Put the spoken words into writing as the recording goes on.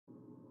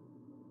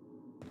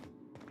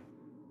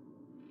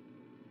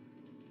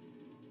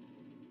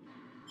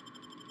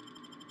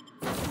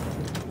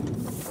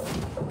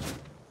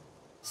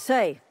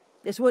Say,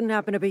 this wouldn't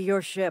happen to be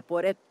your ship,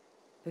 would it?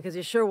 Because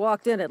you sure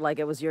walked in it like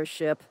it was your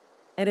ship.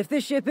 And if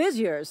this ship is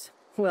yours,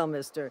 well,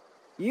 mister,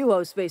 you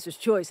owe Spacer's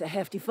Choice a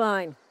hefty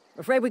fine.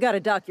 Afraid we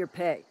gotta dock your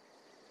pay.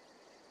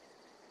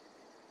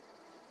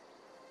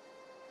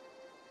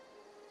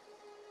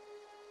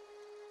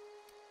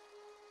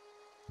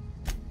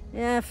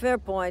 Yeah, fair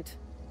point.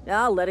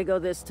 I'll let it go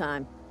this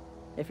time.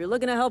 If you're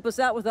looking to help us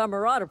out with our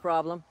marauder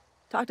problem,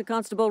 talk to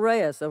Constable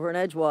Reyes over in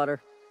Edgewater.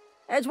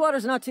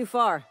 Edgewater's not too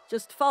far.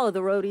 Just follow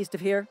the road east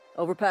of here,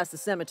 over past the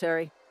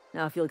cemetery.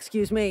 Now, if you'll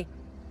excuse me,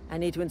 I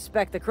need to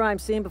inspect the crime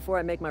scene before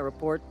I make my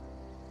report.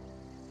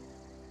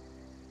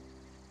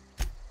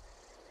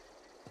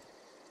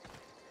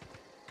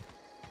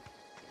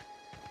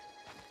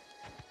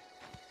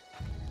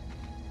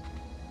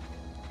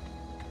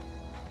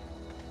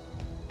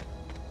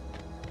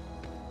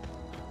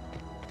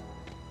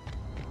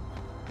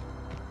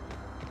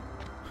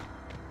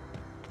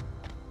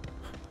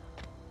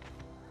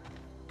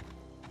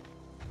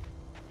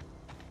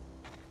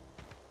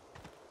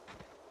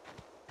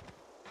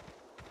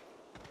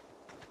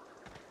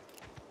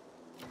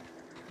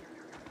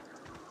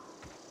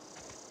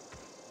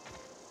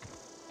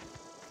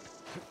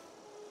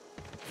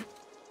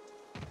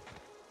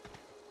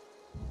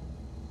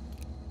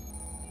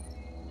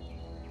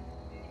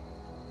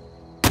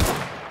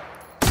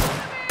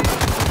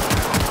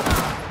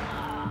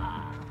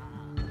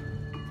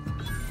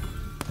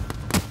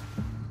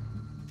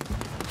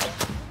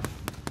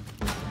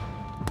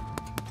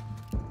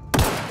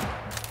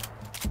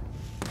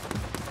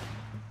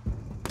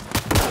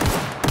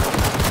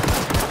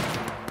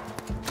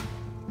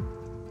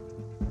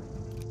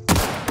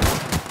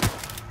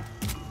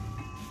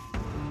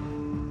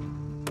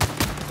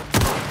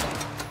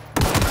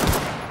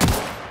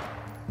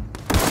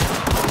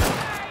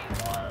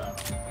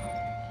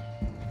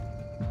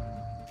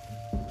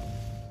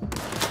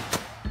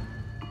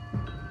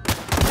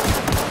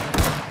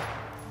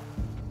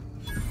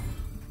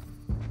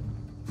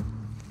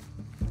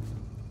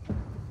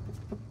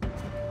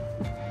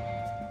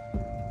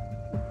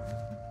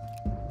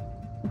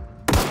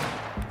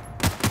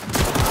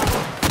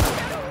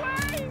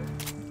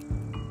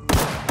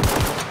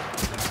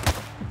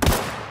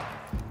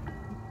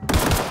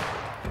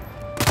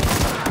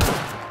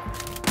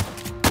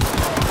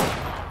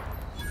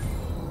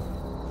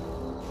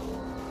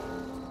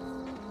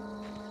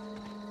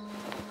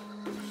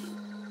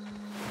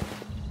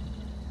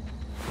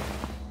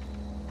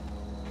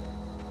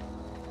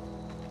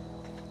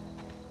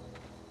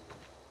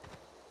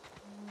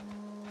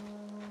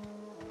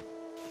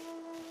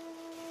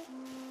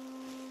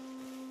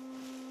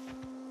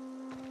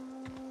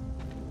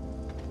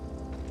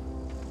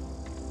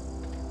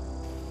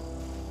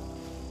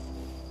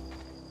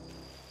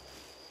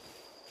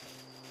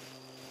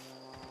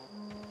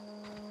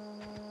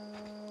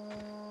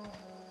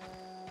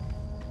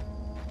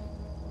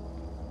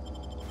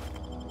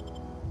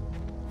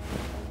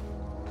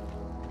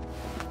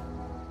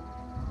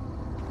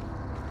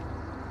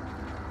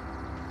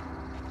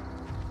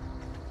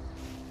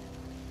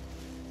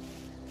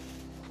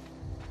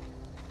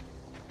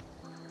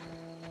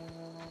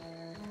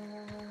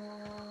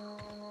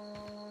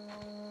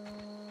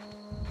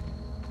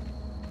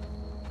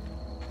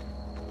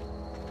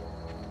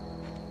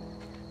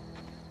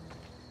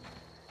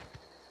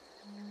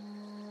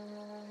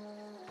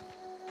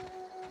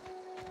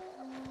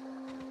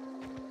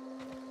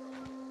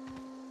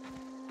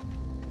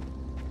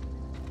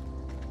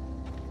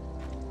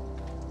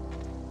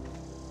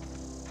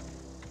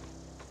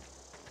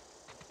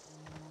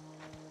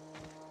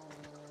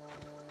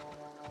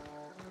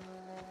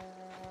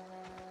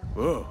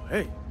 Whoa,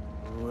 hey,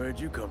 where'd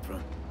you come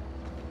from?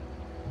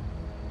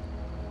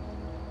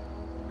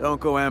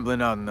 Don't go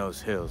ambling out in those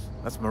hills.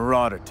 That's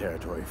marauder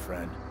territory,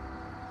 friend.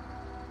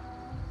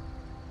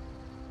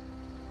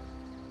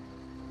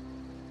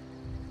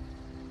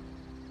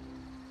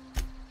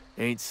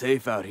 Ain't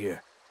safe out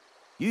here.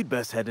 You'd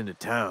best head into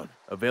town.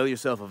 Avail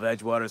yourself of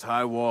Edgewater's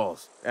high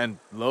walls and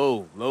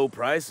low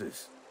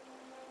prices.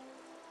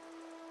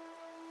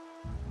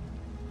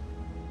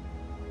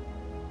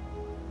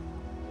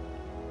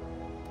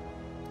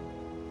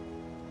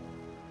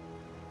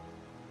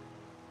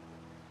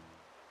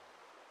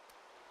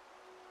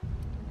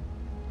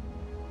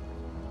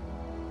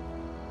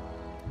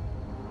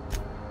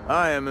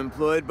 I am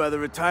employed by the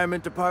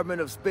Retirement Department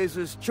of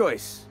Spacer's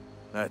Choice.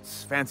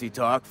 That's fancy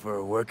talk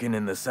for working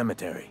in the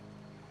cemetery.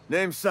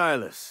 Name's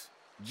Silas,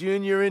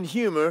 junior in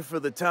humor for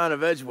the town of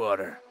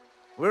Edgewater.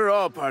 We're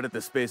all part of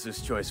the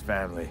Spacer's Choice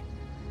family.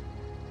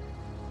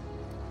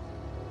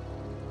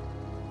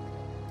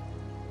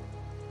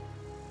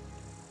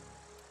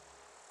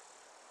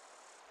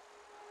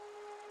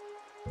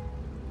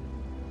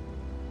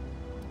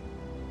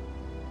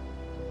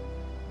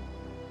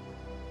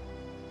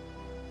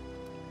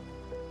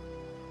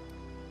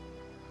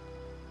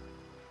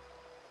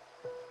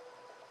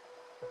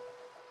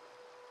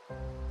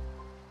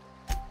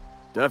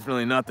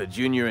 Definitely not the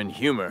junior in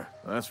humor,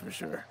 that's for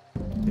sure.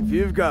 If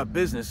you've got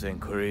business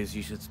inquiries,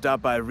 you should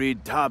stop by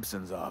Reed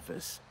Thompson's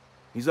office.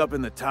 He's up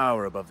in the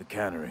tower above the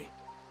cannery.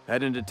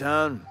 Head into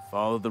town,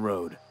 follow the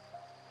road.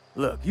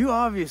 Look, you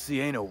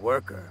obviously ain't a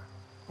worker.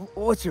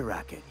 What's your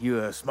racket? You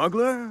a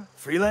smuggler?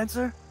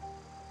 Freelancer?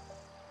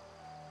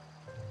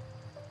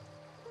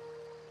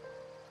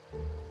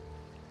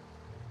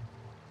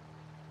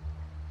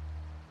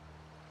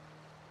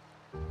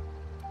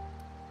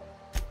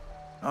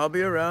 I'll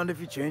be around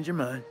if you change your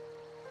mind.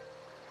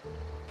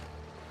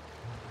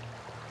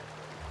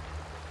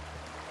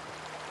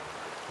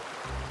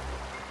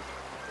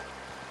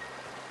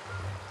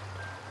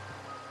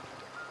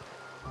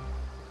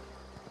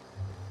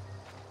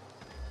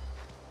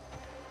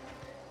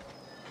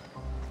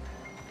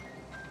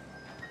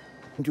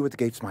 You at the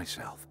gates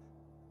myself.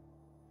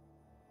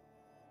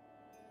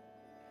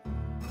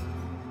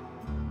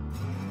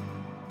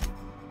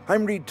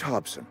 I'm Reed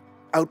Thompson,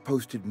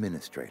 Outpost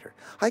Administrator.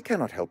 I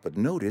cannot help but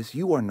notice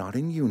you are not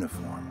in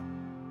uniform.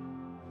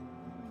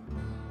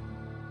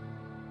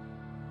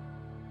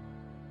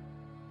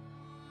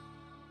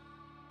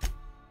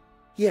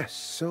 Yes,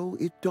 so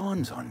it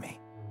dawns on me.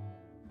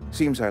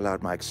 Seems I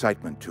allowed my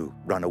excitement to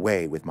run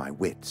away with my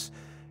wits.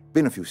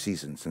 Been a few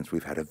seasons since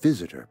we've had a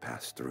visitor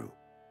pass through.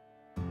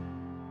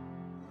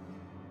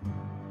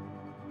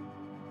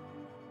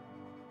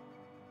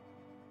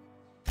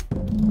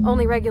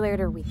 Only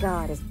regulator we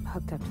got is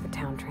hooked up to the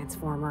town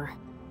transformer.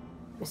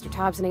 Mr.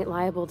 Thompson ain't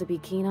liable to be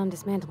keen on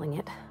dismantling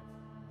it.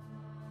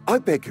 I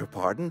beg your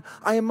pardon.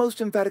 I am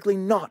most emphatically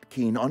not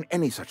keen on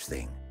any such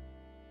thing.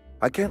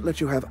 I can't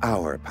let you have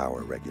our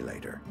power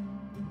regulator.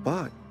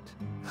 But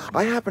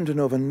I happen to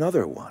know of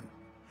another one.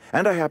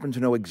 And I happen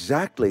to know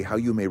exactly how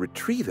you may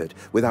retrieve it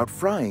without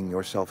frying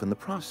yourself in the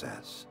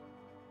process.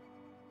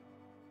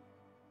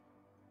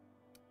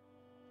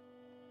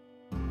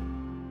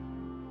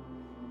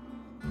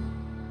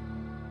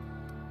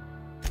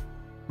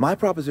 My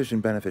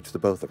proposition benefits the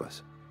both of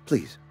us.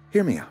 Please,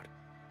 hear me out.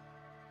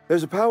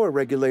 There's a power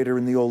regulator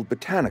in the old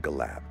botanical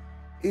lab.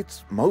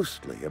 It's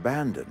mostly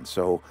abandoned,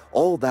 so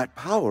all that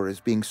power is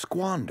being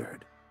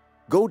squandered.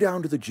 Go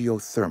down to the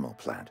geothermal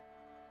plant.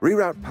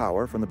 Reroute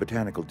power from the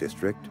botanical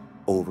district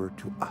over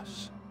to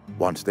us.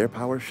 Once their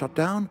power's shut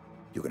down,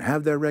 you can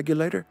have their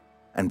regulator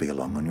and be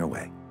along on your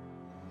way.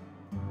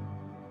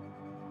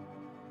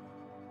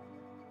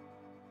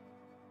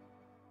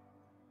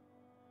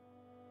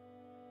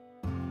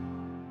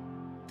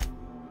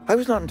 I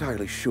was not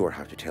entirely sure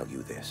how to tell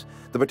you this.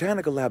 The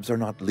botanical labs are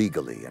not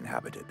legally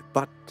inhabited,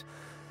 but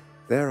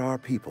there are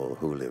people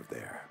who live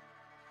there.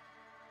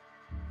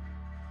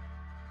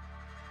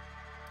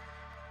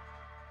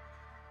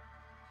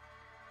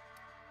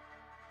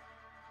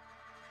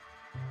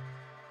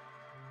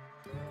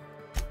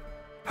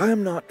 I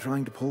am not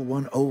trying to pull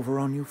one over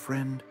on you,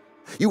 friend.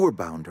 You were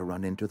bound to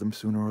run into them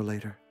sooner or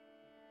later.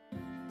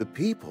 The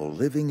people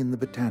living in the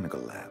botanical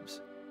labs,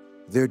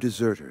 they're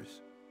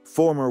deserters.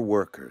 Former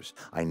workers.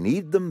 I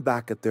need them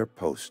back at their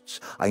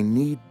posts. I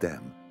need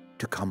them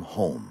to come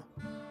home.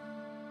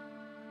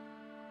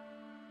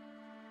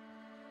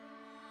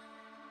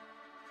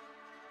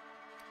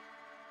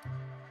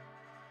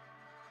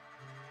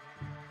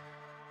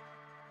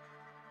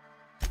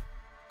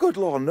 Good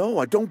law, no,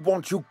 I don't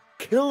want you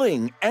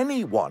killing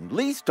anyone,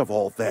 least of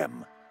all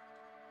them.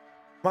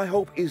 My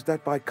hope is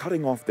that by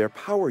cutting off their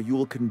power, you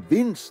will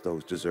convince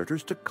those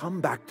deserters to come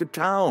back to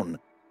town.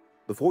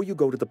 Before you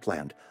go to the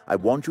plant, I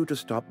want you to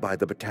stop by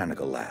the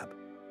botanical lab.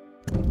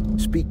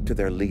 Speak to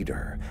their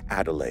leader,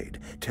 Adelaide.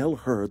 Tell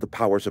her the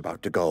power's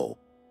about to go,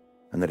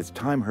 and that it's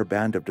time her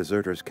band of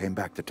deserters came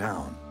back to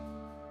town.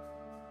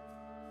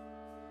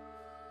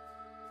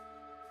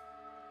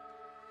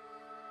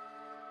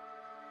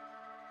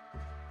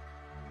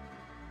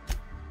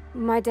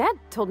 My dad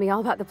told me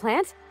all about the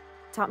plant.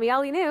 Taught me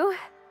all he knew.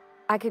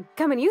 I could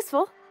come in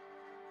useful.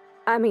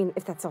 I mean,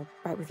 if that's all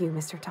right with you,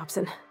 Mr.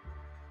 Thompson.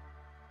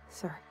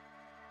 Sir.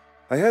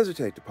 I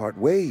hesitate to part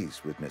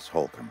ways with Miss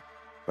Holcomb,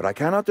 but I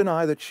cannot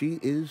deny that she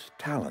is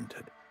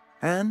talented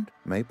and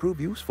may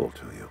prove useful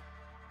to you.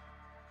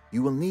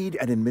 You will need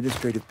an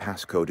administrative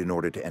passcode in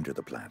order to enter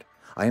the plant.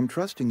 I am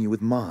trusting you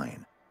with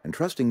mine, and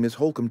trusting Miss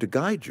Holcomb to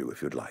guide you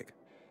if you'd like.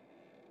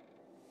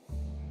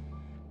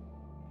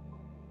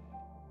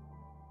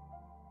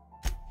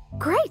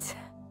 Great!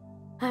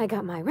 I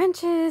got my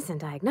wrenches and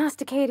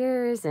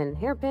diagnosticators and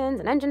hairpins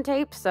and engine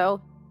tape,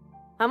 so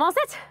I'm all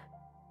set.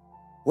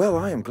 Well,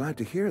 I am glad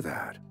to hear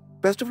that.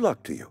 Best of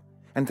luck to you,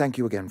 and thank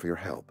you again for your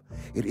help.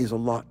 It is a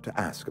lot to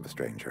ask of a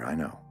stranger, I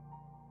know.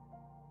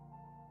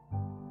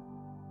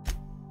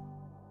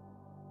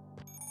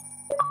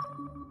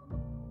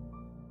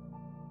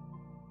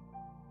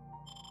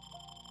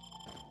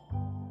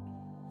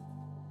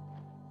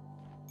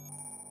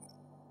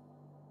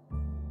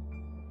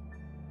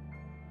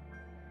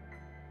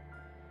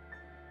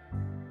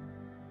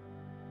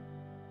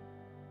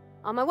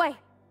 On my way.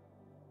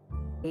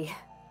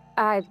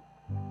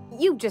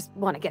 You just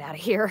want to get out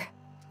of here.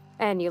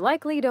 And you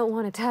likely don't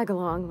want to tag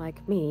along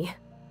like me.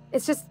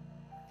 It's just,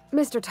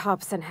 Mr.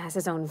 Thompson has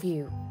his own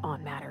view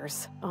on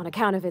matters, on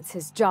account of it's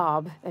his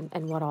job and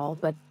what all,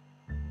 but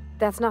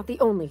that's not the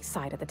only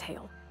side of the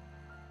tale.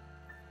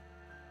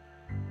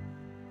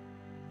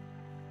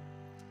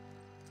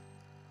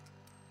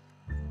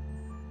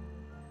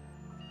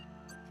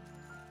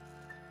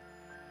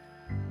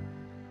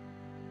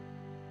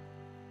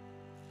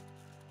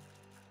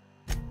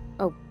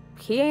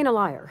 he ain't a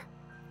liar.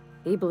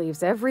 He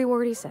believes every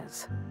word he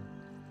says.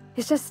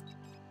 It's just,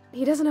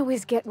 he doesn't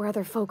always get where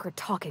other folk are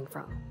talking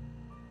from.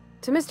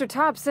 To Mr.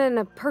 Thompson,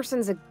 a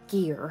person's a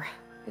gear.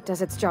 It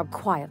does its job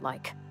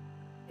quiet-like.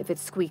 If it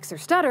squeaks or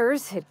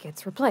stutters, it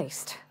gets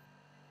replaced.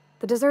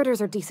 The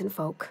deserters are decent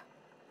folk.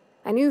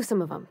 I knew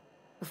some of them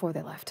before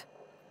they left.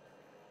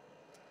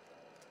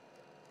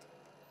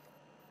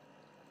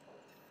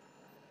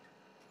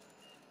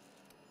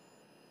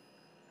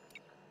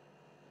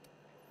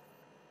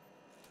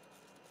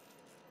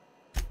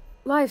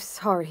 Life's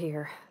hard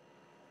here.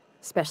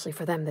 Especially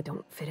for them that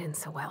don't fit in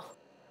so well.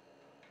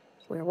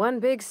 We're one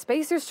big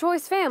Spacer's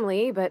Choice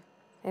family, but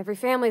every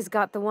family's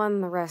got the one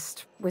the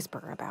rest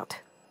whisper about.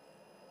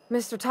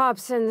 Mr.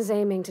 Thompson's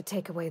aiming to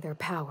take away their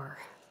power.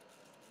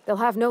 They'll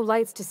have no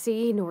lights to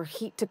see, nor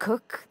heat to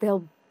cook.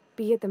 They'll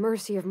be at the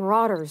mercy of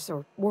marauders,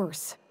 or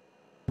worse.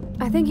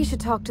 I think you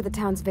should talk to the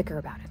town's vicar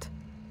about it.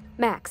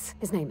 Max,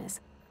 his name is.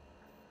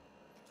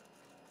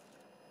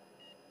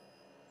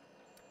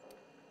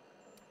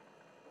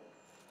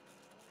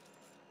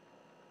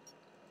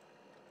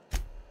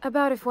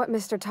 About if what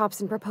Mr.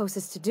 Thompson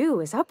proposes to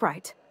do is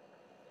upright.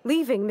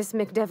 Leaving Miss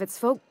McDevitt's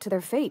folk to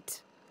their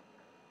fate.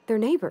 They're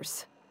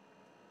neighbors.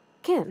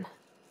 Kin.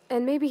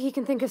 And maybe he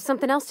can think of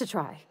something else to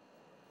try.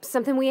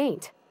 Something we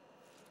ain't.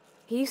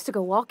 He used to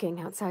go walking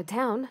outside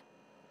town.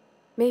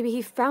 Maybe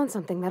he found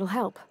something that'll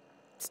help.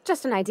 It's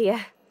just an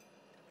idea.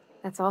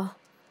 That's all.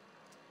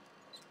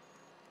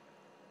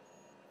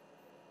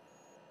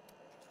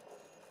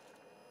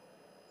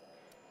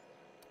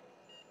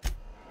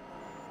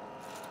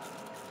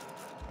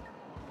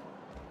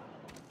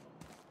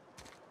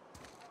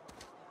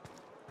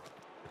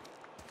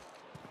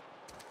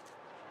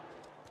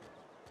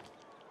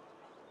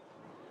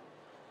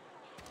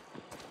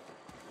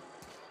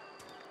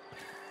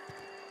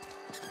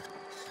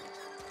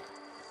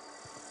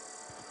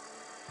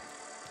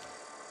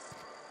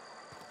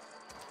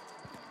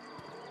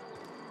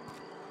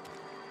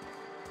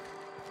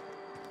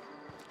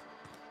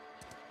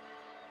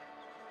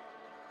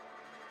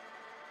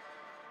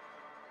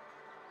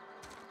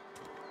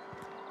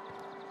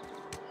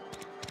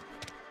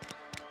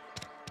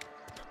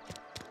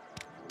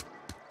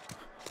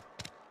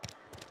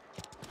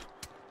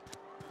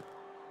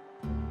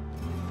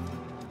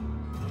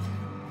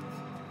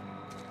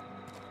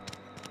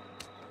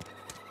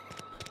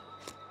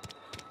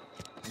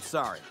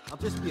 Sorry, I'll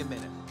just be a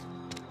minute.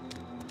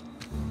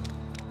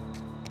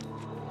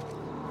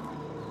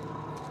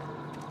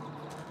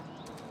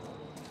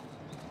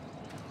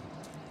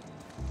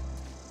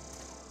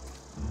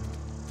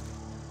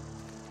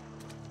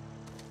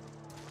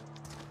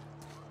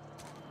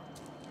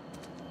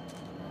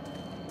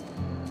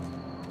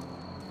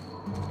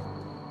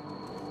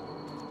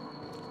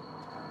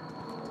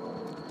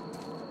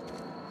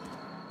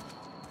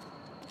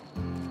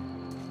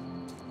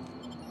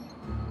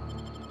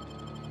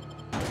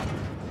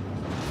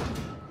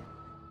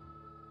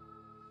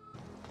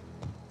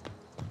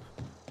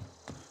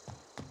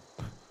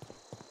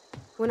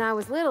 When I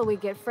was little,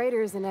 we'd get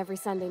freighters in every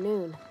Sunday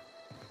noon.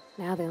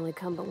 Now they only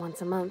come but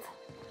once a month.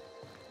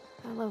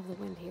 I love the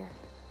wind here.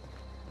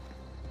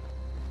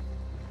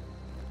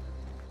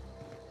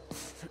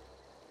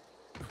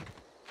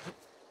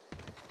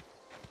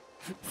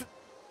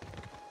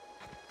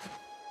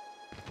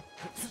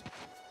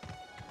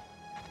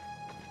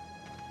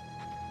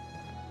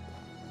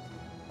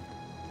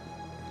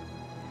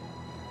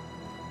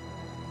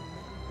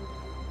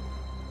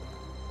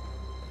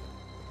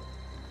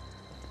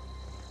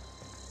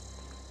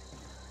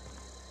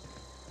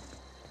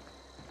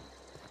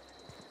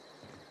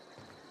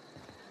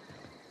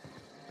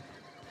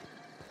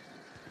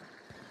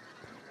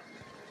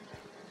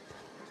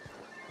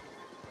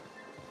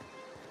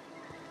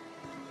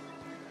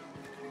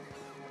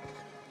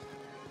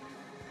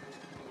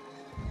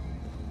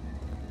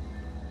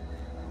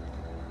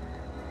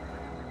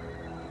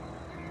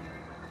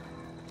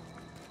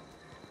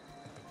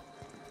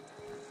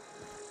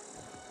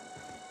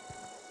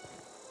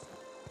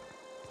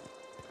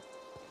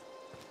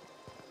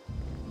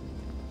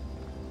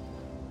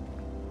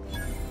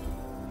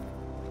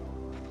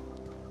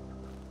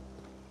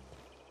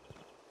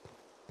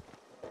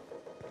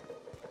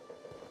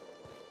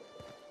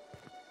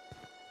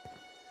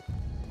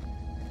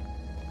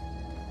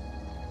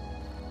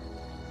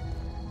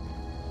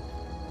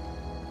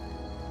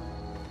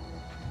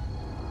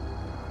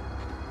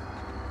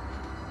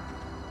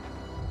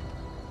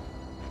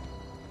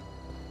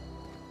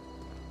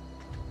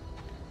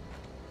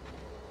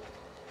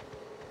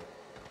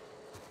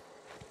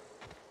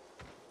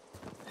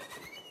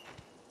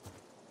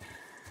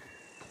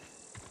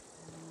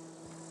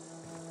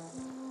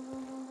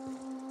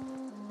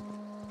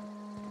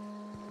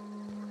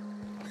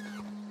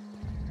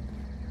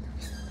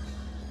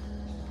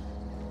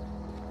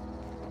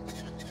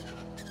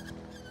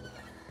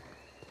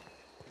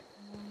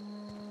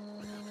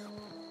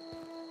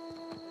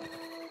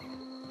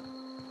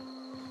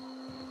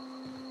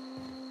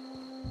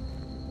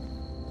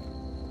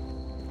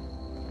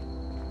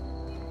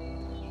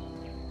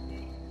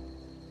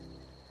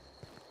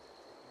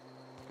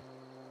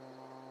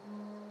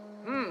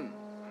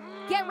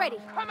 ready.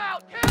 Come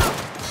out!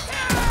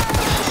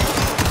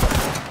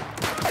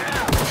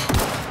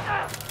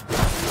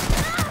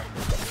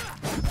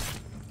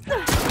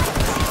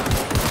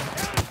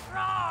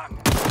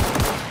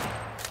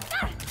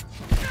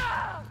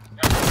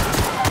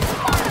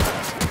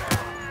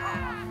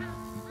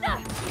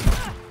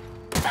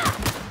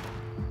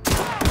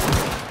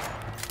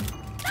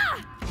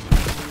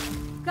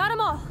 Got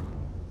 'em all.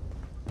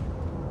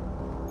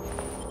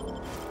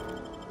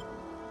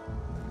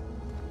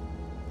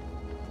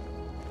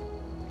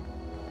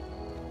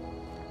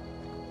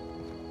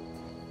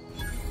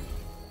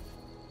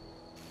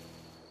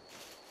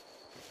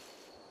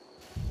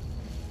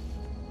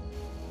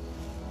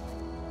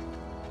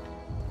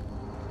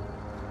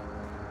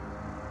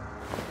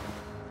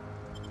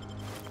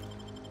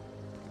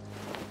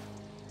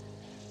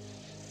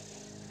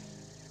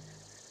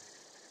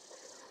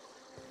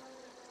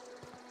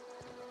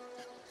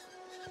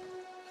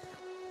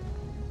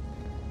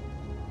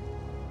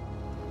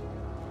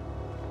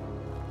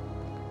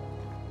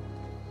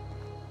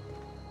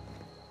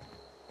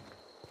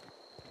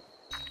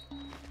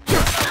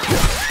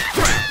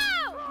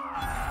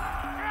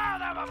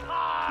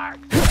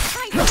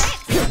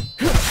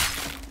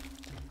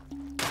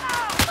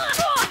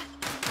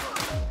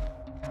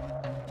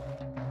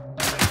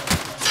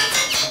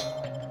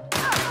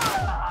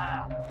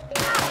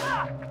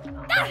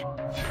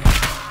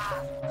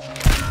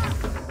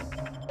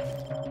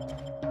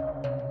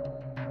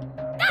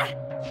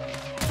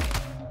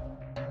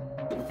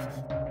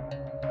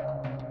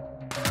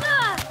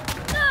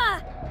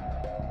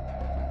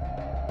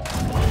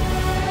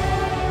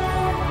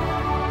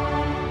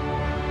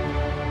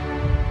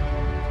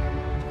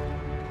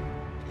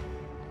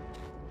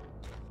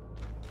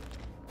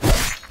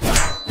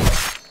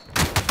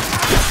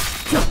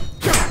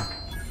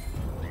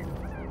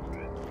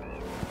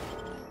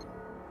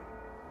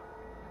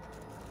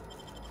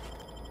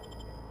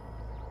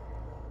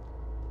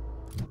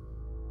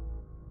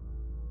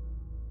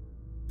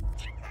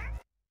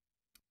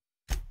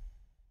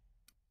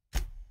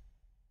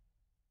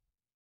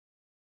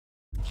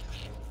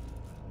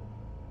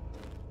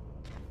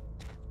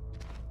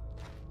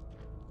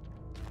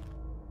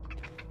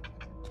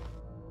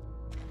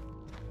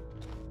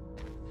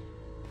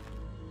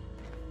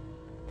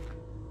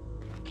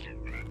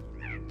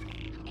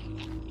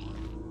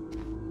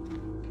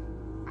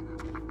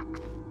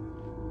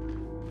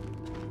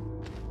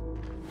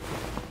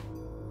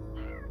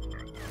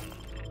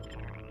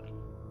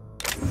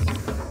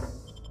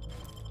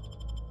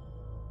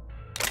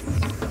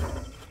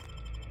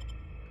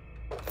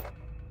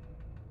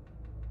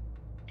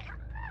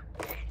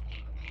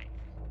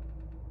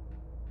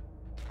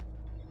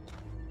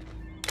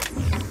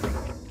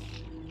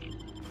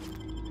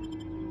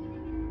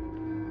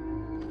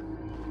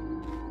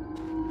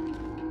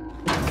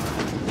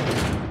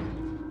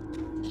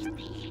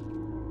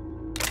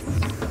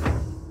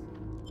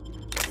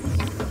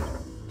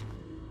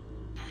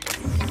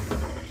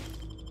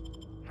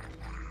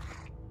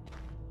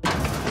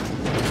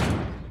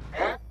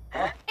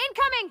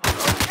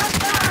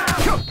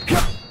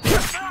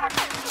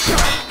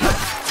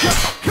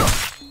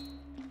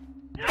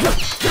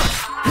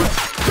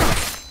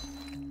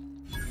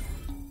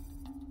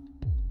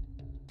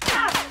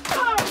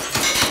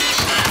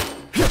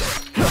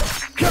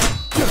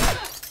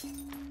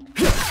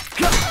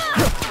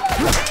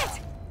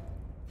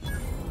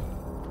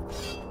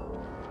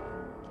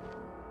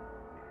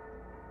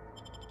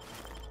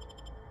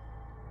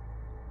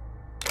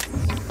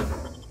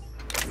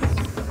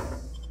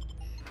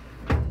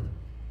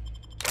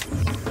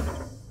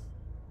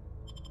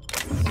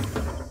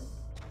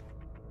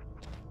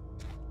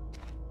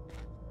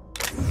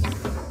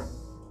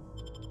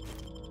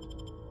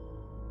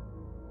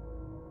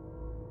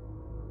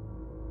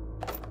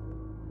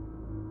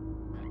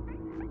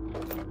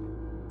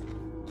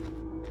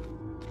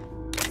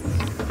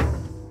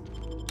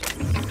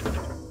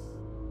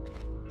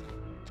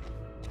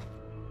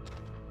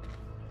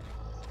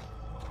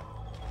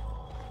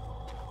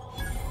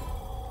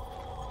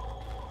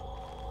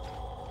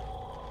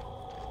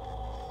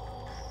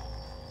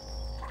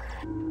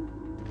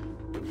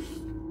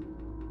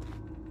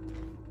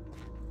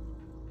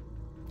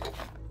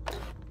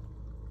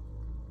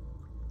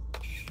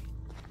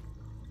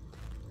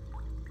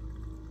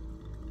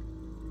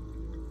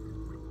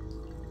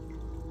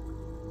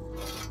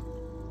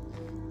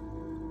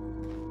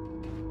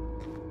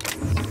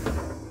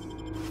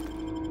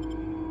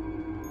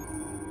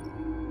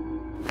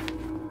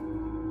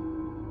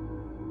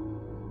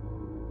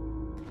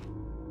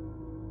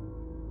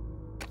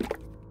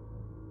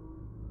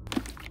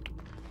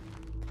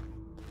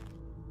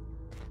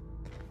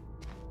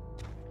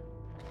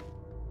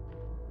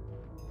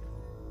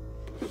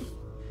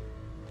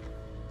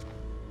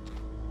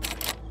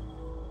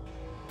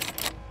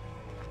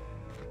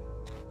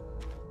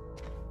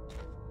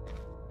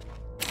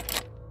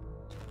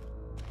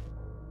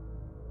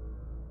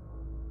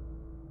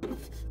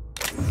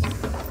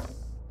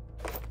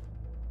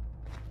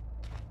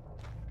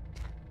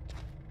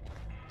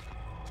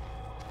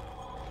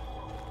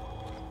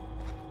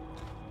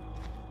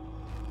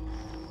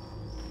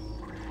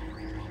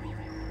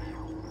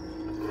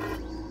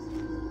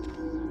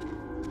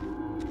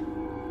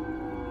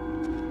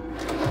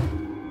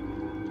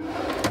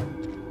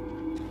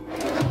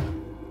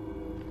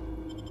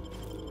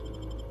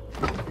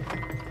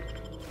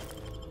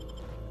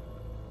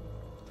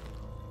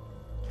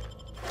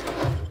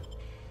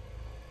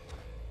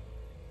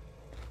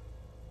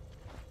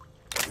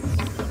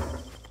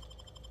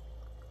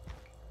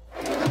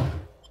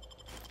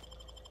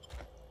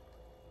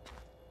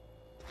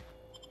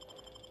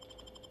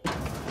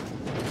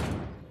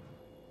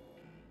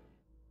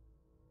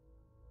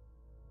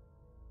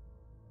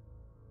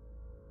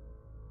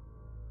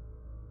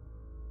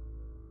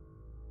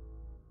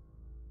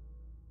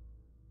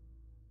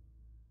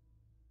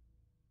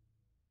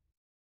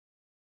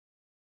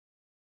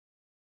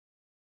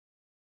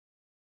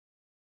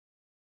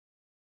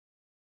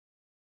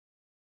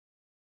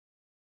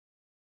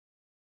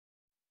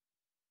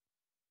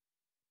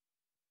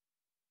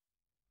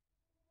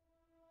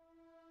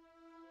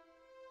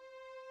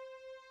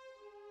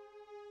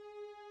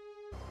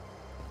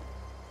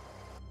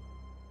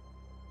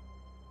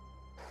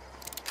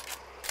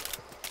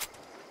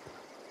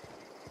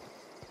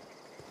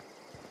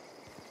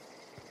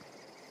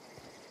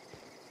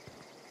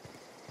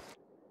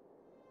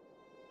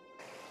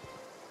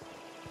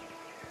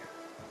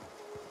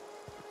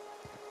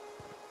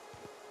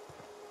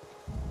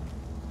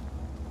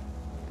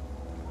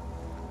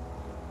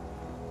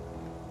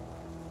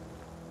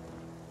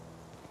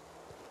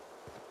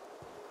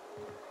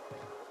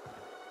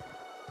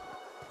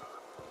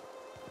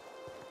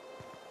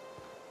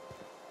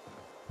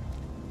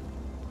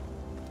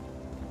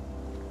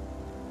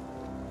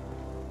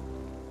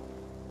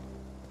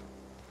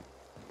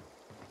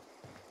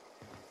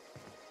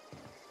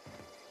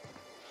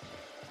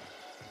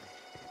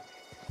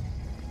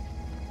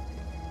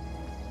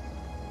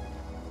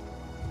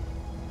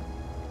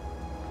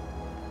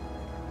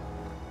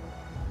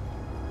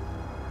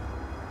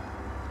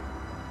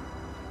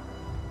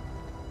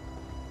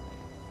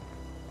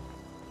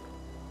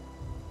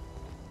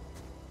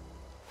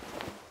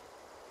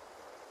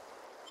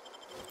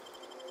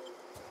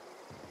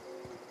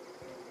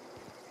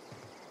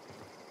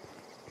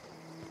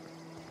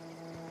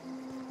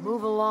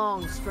 Move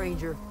along,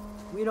 stranger.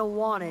 We don't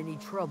want any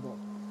trouble.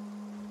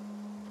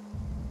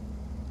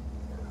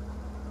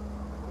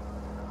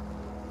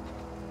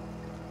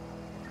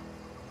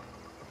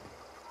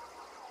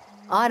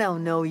 I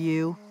don't know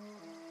you.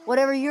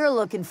 Whatever you're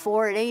looking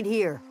for, it ain't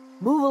here.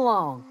 Move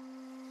along.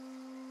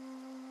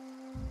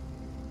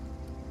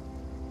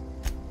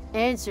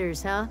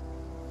 Answers, huh?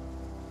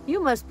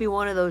 You must be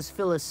one of those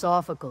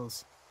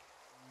philosophicals.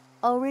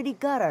 Already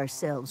got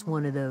ourselves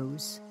one of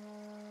those.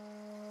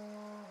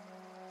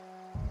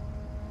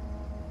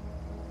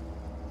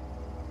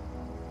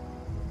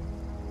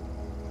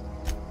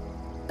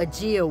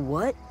 Aegea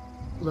what?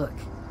 Look,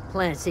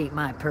 plants ain't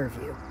my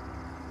purview.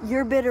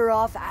 You're better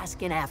off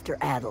asking after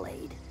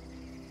Adelaide.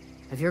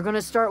 If you're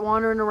gonna start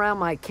wandering around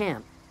my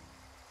camp,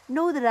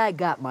 know that I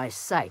got my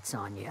sights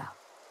on you.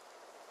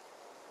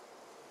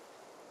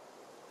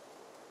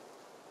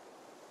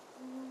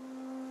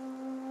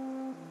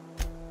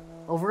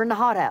 Over in the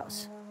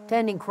hothouse,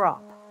 tending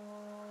crop.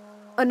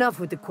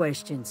 Enough with the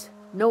questions.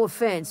 No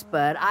offense,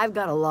 but I've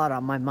got a lot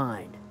on my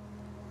mind.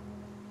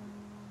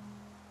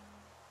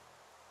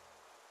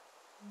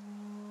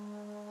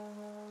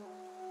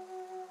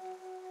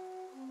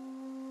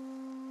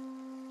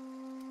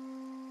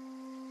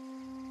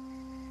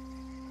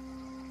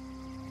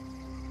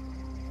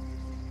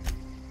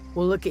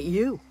 Well, look at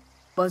you,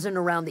 buzzing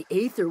around the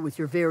Aether with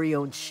your very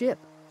own ship.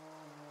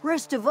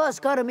 Rest of us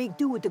gotta make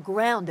do with the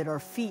ground at our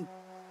feet.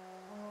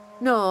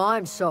 No,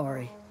 I'm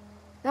sorry.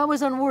 That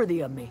was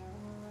unworthy of me.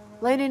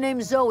 Lady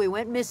named Zoe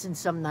went missing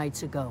some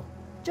nights ago.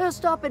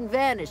 Just up and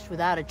vanished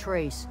without a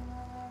trace.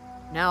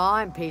 Now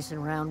I'm pacing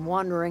around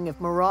wondering if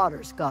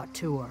marauders got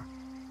to her.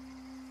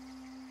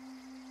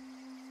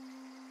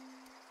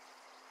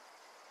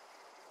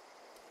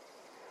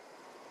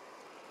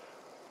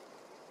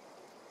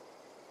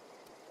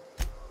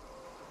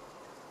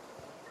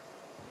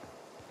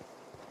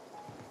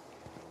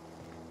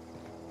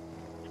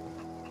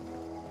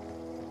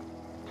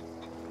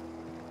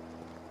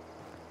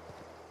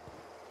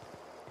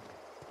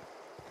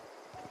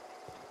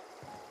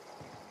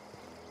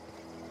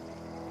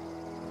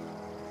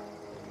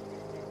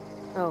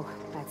 Oh,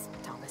 that's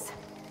Thomas.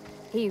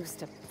 He used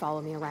to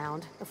follow me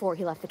around before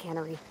he left the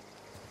cannery.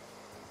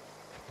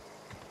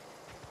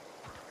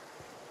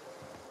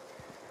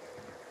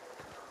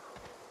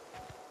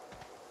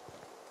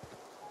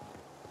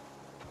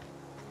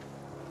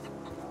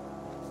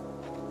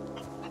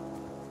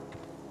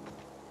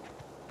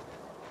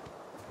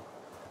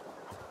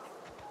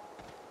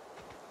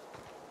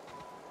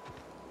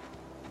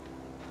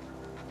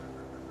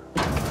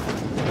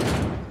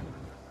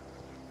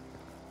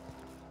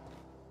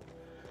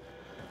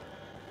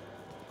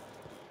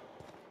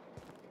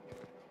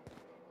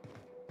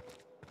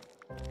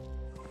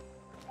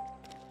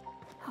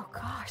 Oh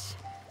gosh,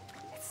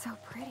 it's so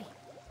pretty.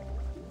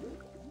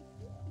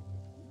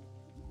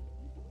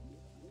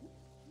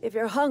 If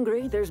you're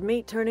hungry, there's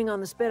meat turning on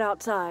the spit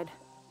outside.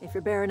 If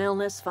you're bearing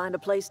illness, find a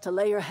place to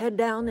lay your head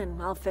down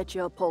and I'll fetch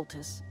you a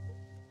poultice.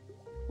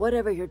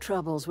 Whatever your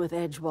troubles with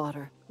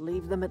Edgewater,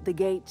 leave them at the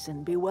gates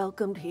and be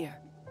welcomed here.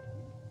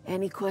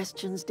 Any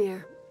questions,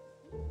 dear?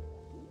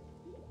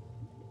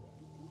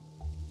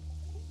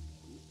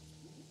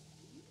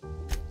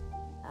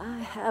 I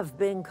have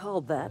been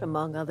called that,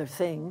 among other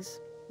things.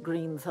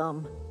 Green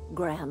Thumb,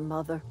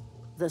 grandmother,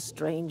 the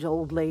strange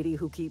old lady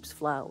who keeps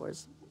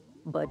flowers.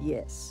 But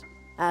yes,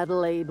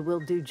 Adelaide will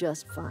do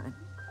just fine.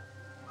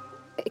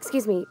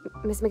 Excuse me,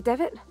 Miss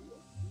McDevitt?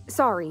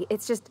 Sorry,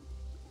 it's just...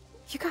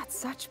 You got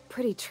such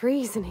pretty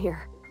trees in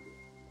here.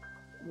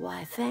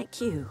 Why,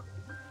 thank you.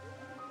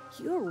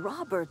 You're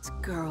Robert's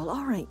girl,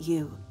 aren't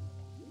you?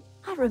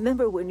 I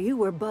remember when you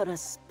were but a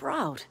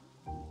sprout.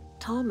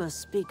 Thomas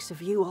speaks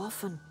of you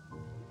often.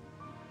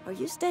 Are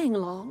you staying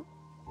long?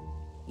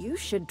 You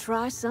should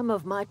try some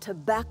of my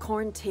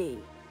tobaccorn tea.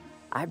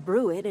 I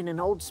brew it in an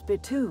old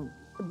spittoon,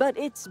 but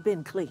it's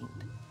been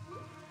cleaned.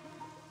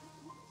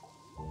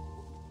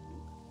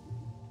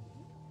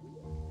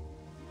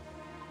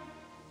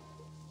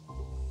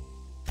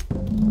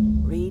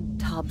 Reed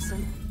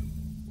Thompson?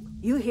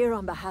 You here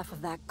on behalf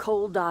of that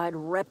cold-eyed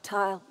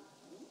reptile?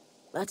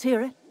 Let's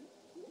hear it.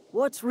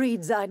 What's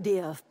Reed's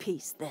idea of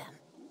peace, then?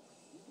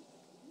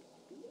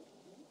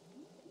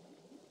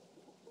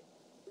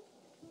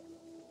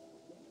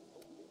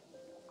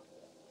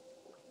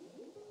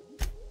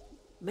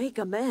 Make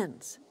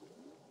amends?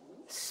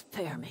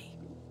 Spare me.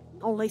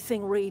 Only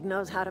thing Reed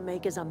knows how to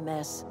make is a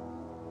mess.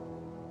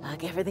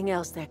 Like everything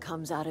else that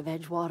comes out of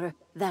Edgewater,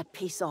 that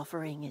peace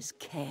offering is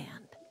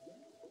canned.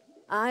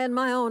 I and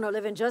my own are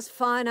living just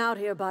fine out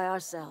here by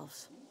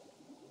ourselves.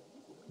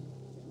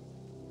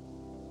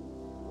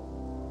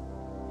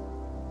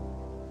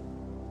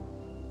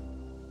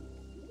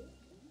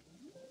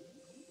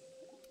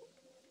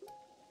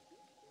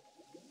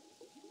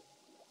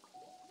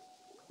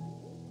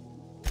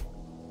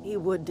 He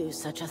would do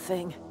such a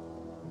thing.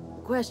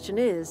 The question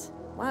is,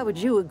 why would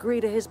you agree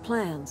to his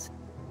plans?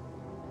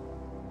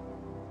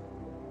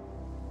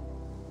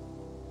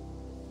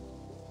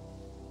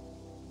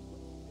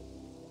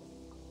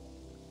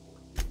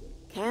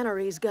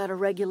 cannery's got a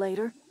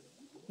regulator.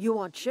 You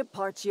want ship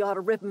parts, you ought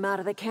to rip 'em out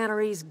of the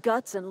cannery's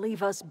guts and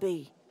leave us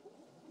be.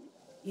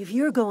 If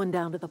you're going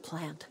down to the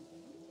plant,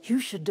 you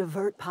should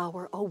divert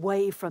power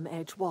away from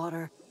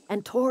Edgewater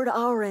and toward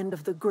our end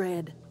of the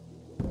grid.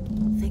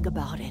 Think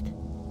about it.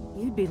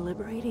 You'd be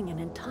liberating an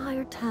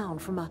entire town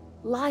from a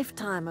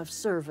lifetime of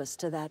service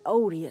to that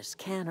odious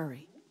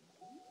cannery.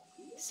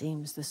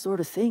 Seems the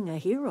sort of thing a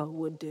hero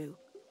would do.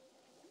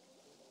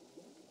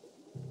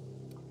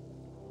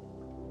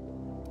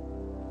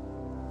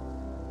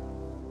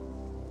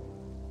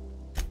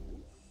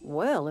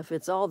 Well, if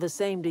it's all the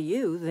same to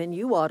you, then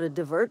you ought to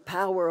divert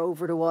power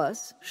over to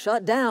us,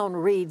 shut down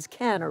Reed's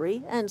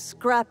cannery, and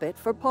scrap it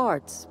for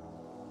parts.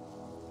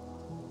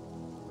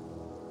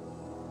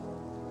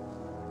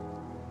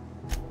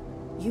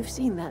 You've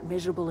seen that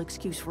miserable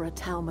excuse for a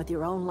town with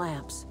your own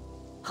lamps.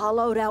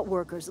 Hollowed out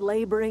workers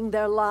laboring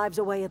their lives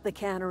away at the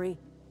cannery,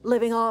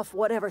 living off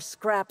whatever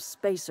scraps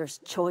Spacer's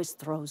Choice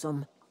throws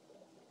them.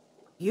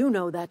 You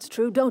know that's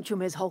true, don't you,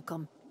 Ms.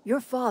 Holcomb?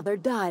 Your father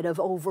died of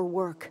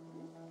overwork.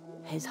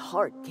 His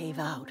heart gave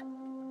out.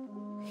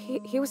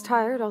 He was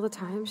tired all the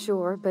time,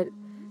 sure, but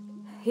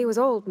he was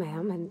old,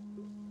 ma'am, and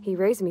he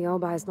raised me all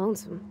by his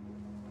lonesome.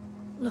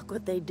 Look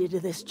what they did to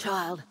this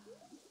child.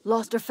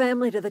 Lost her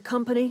family to the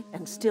company,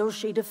 and still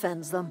she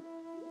defends them.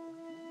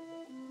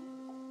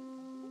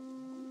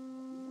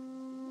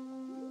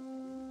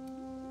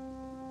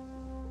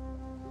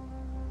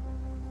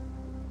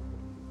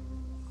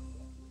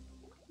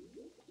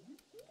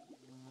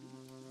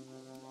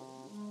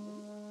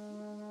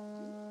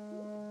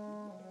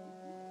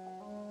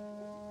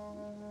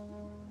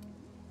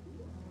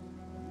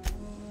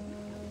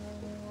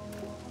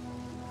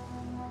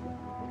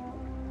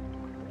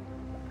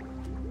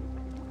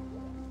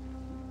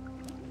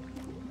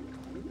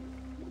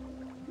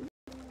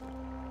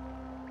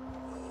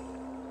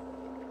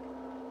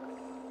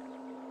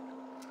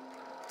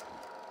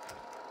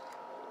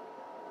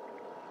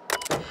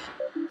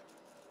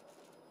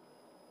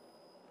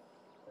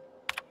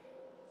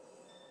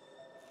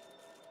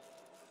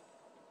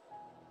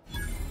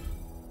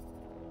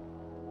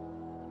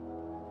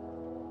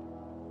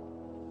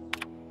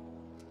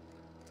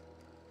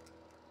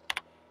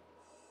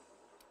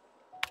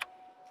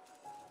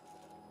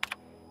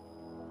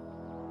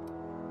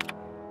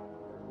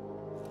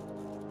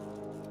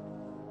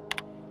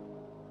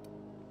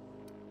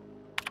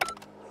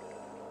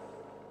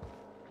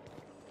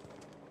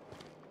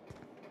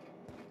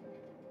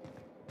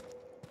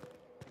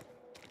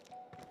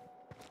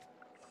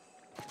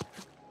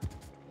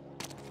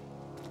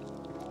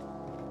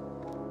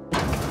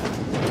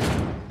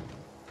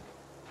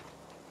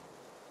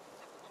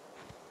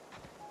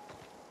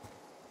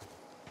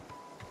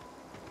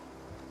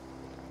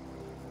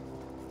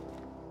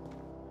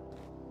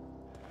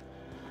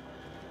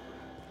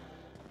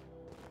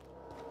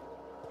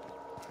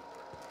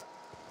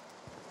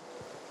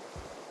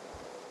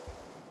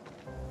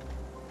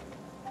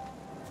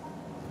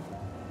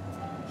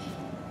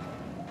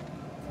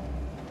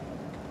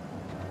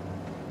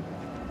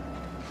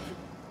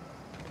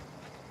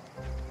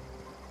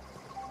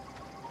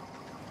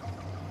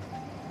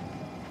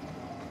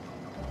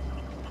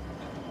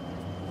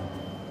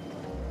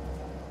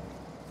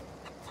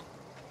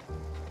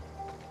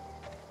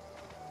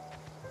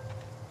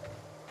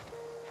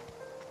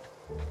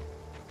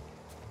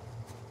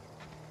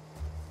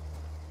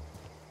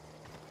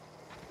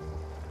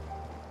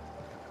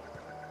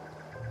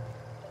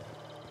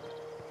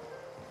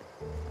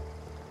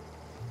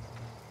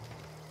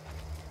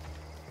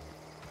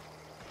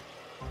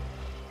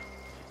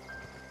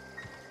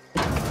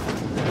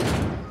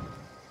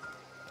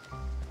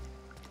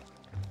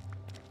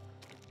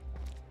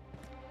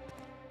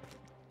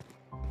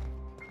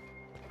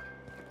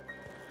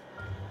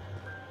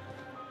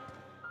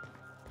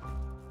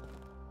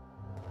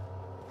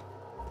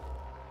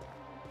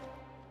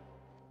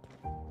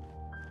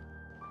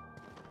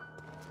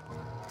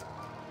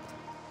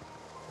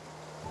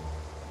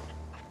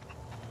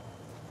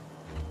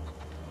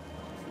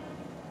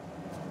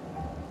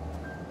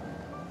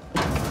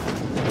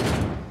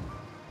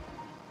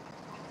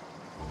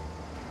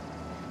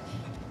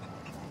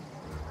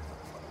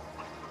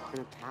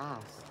 Gonna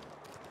pass.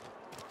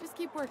 Just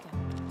keep working.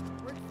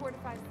 Work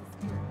fortifies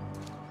the spirit.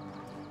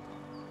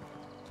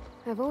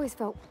 I've always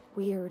felt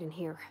weird in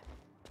here.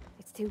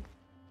 It's too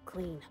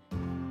clean.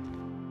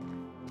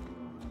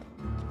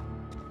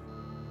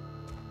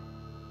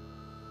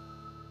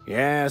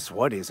 Yes,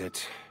 what is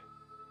it?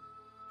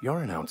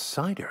 You're an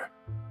outsider.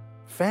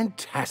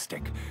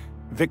 Fantastic.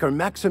 Vicar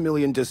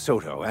Maximilian de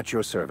Soto at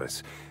your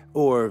service.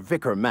 Or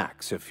Vicar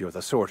Max if you're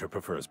the sort who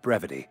prefers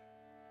brevity.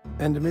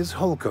 And Ms.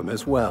 Holcomb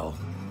as well.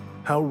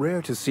 How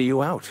rare to see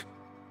you out.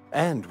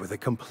 And with a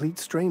complete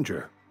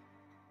stranger.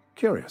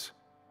 Curious.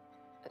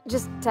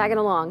 Just tagging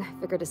along,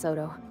 Vicar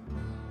DeSoto.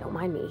 Don't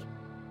mind me.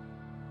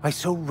 I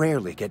so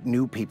rarely get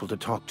new people to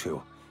talk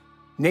to.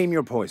 Name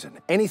your poison,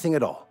 anything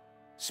at all.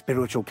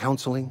 Spiritual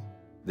counseling?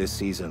 This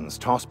season's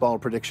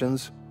tossball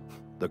predictions?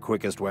 The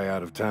quickest way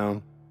out of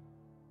town?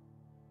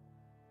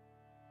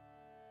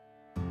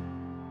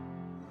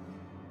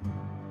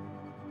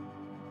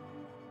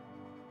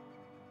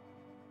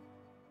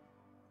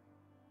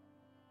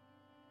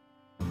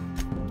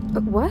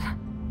 What?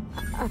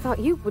 I thought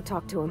you would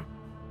talk to him.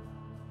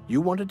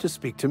 You wanted to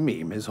speak to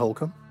me, Ms.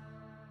 Holcomb?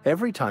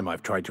 Every time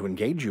I've tried to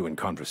engage you in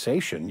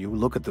conversation, you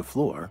look at the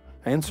floor,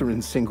 answer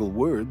in single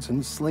words,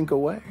 and slink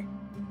away.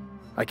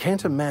 I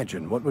can't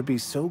imagine what would be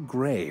so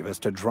grave as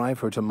to drive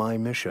her to my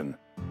mission.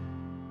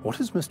 What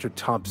has Mr.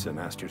 Thompson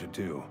asked you to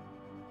do?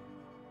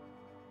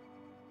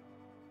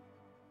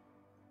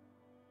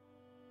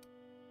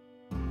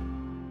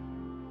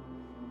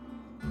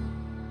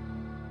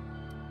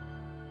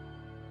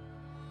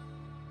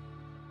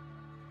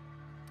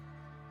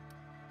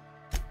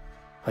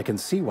 I can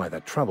see why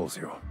that troubles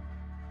you.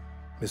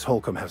 Miss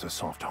Holcomb has a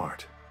soft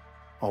heart.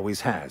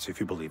 Always has, if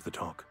you believe the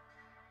talk.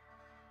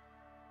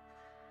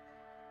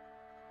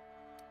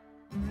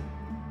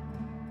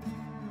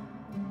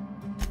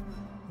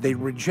 They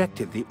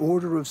rejected the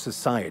order of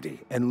society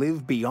and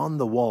live beyond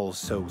the walls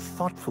so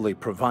thoughtfully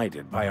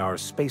provided by our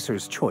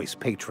Spacer's Choice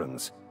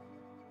patrons.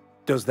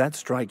 Does that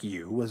strike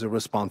you as a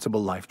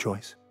responsible life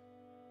choice?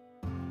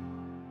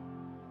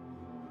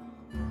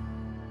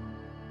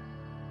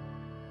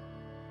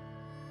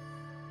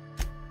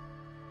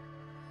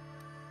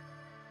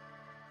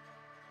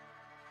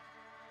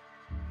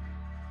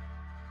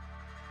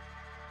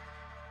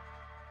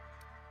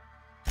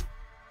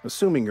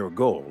 Assuming your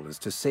goal is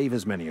to save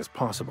as many as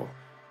possible,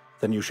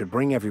 then you should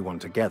bring everyone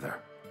together.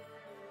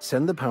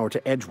 Send the power to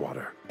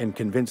Edgewater and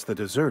convince the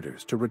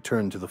deserters to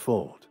return to the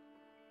fold.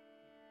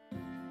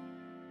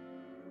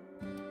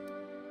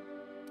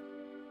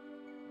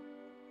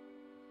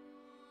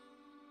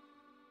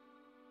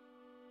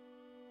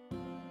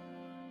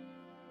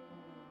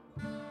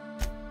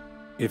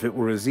 If it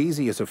were as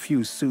easy as a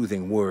few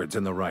soothing words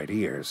in the right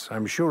ears,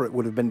 I'm sure it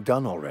would have been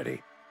done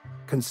already.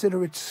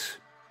 Consider it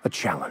a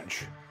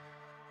challenge.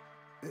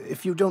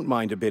 If you don't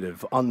mind a bit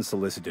of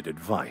unsolicited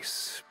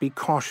advice, be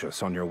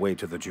cautious on your way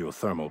to the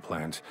geothermal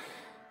plant.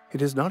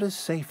 It is not as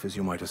safe as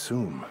you might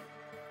assume.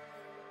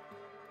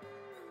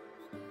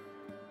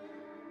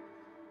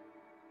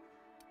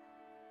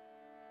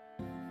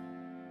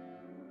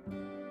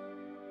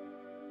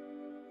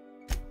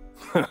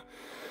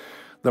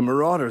 The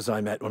marauders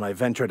I met when I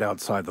ventured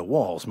outside the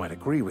walls might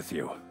agree with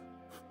you.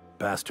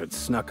 Bastards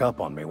snuck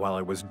up on me while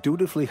I was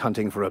dutifully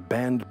hunting for a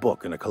banned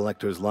book in a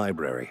collector's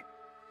library.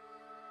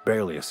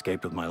 Barely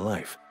escaped with my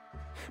life.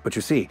 But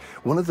you see,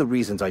 one of the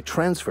reasons I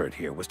transferred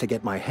here was to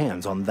get my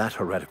hands on that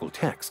heretical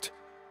text.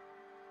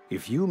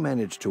 If you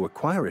managed to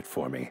acquire it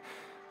for me,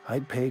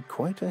 I'd pay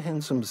quite a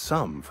handsome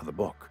sum for the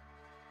book.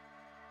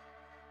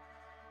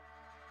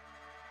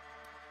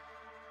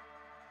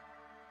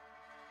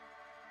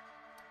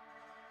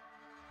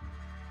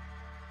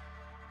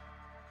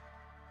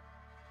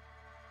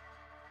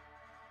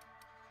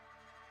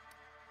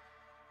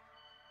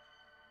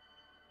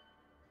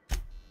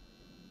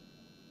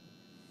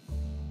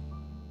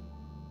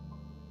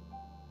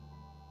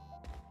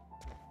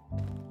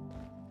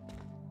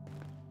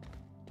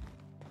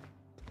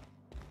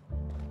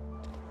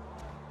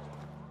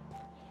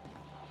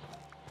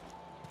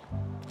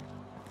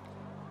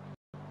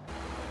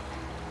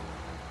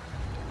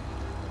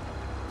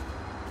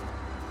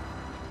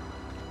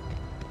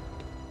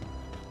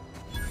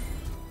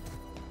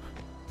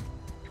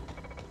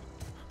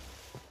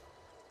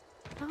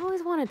 I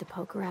always wanted to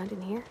poke around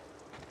in here.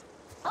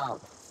 Oh.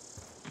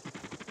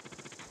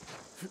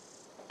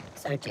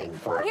 Searching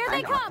for Here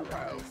they come!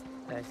 unauthorized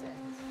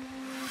persons.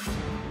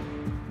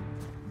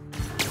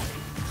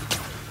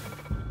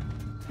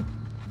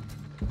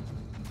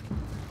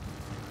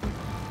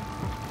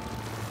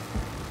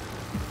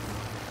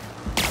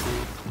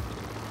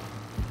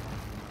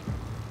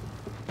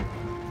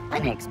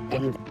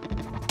 Unexpended.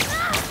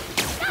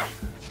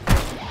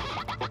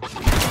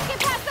 Get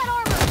past that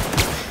armor!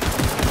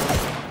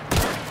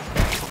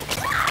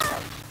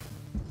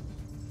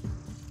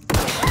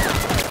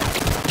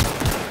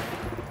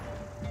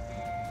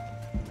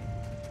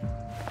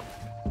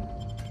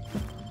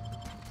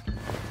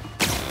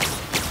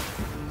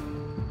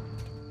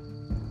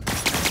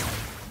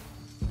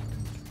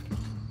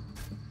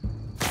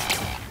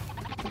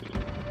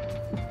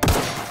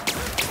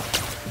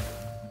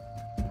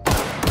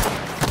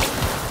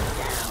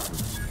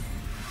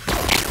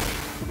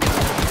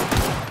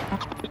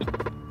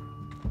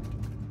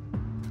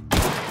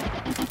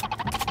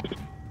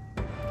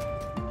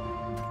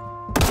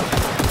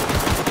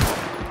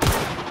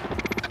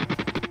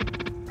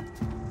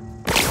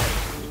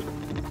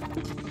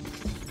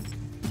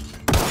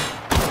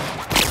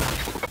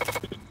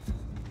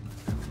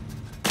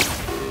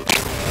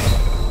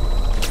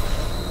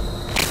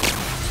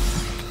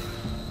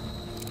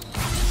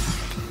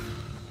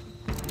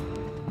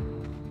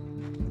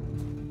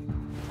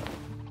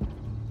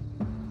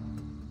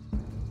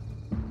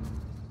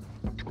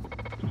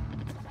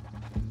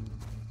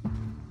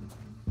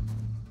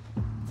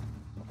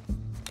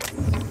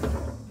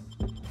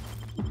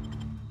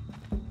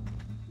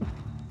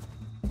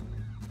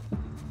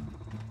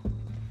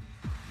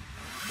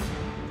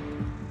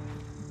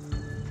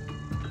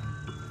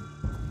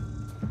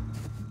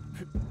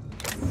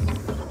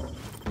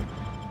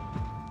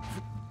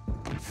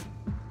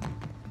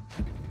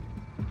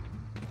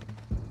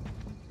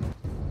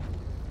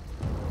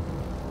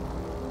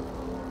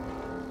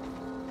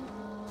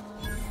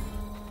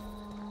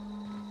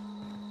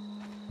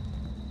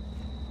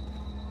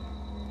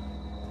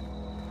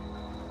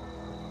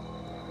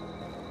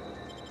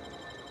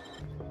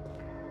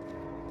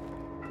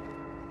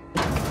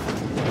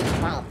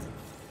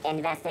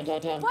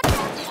 Investigating.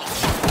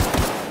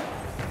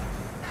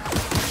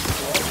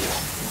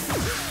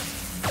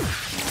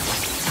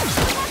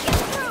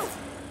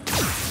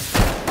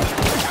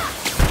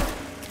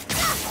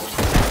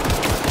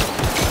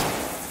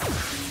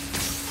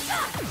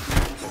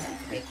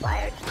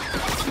 Required.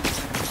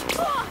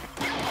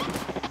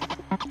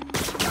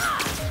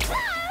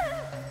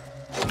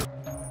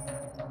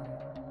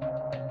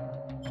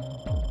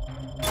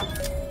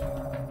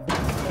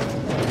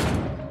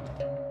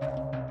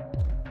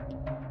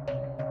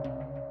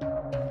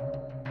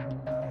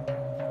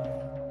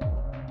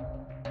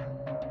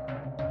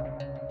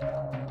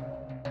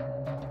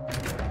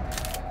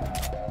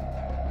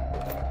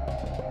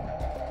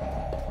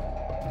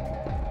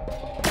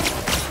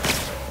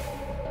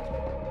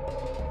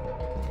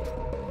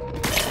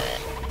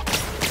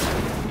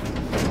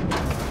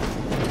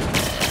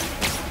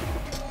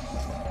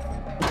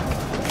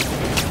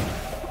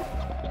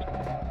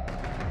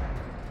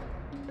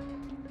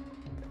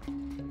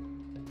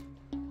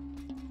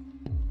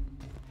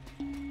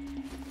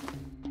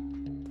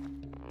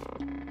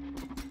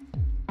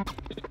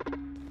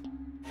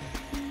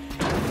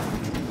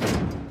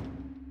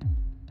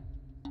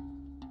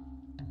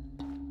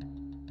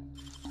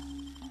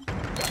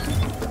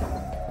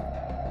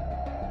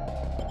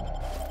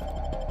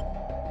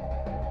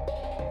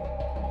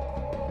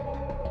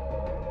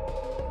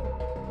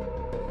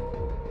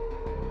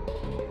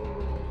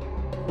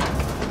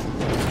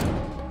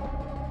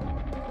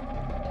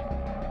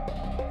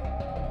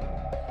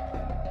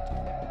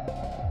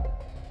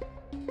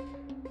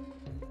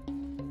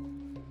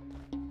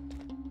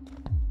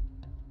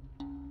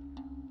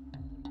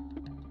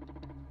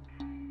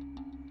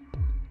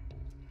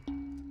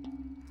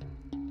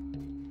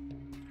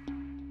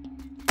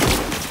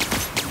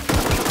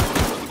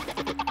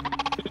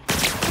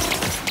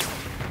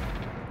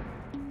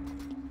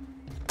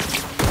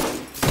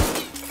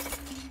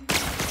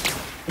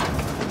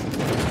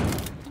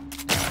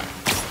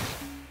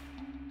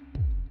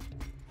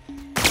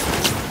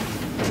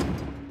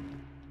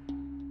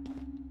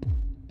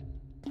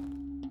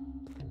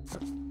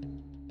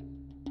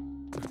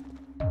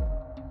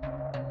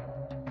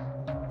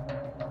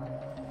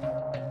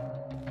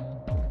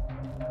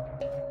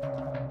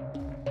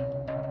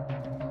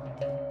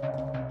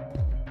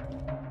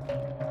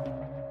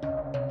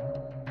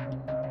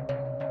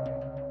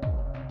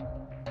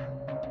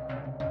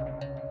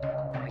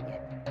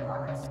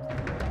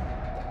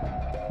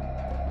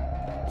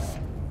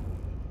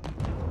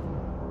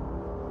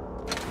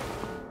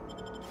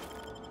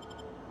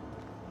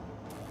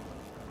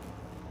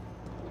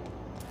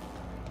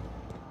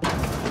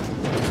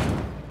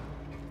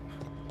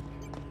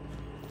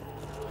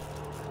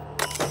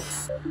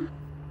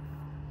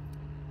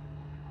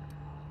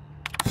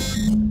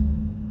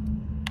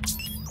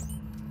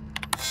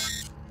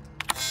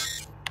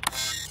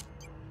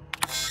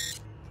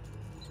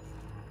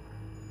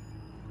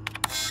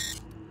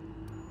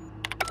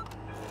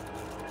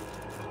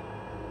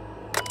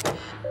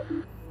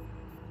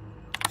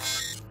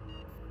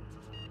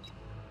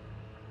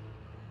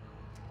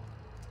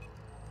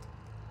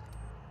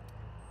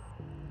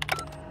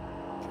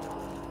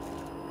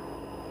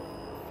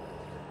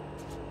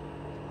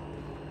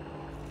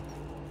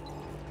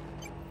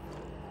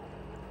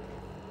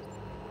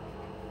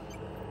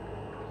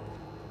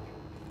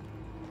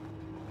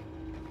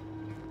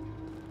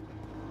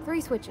 Three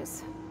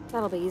switches.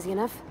 That'll be easy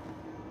enough.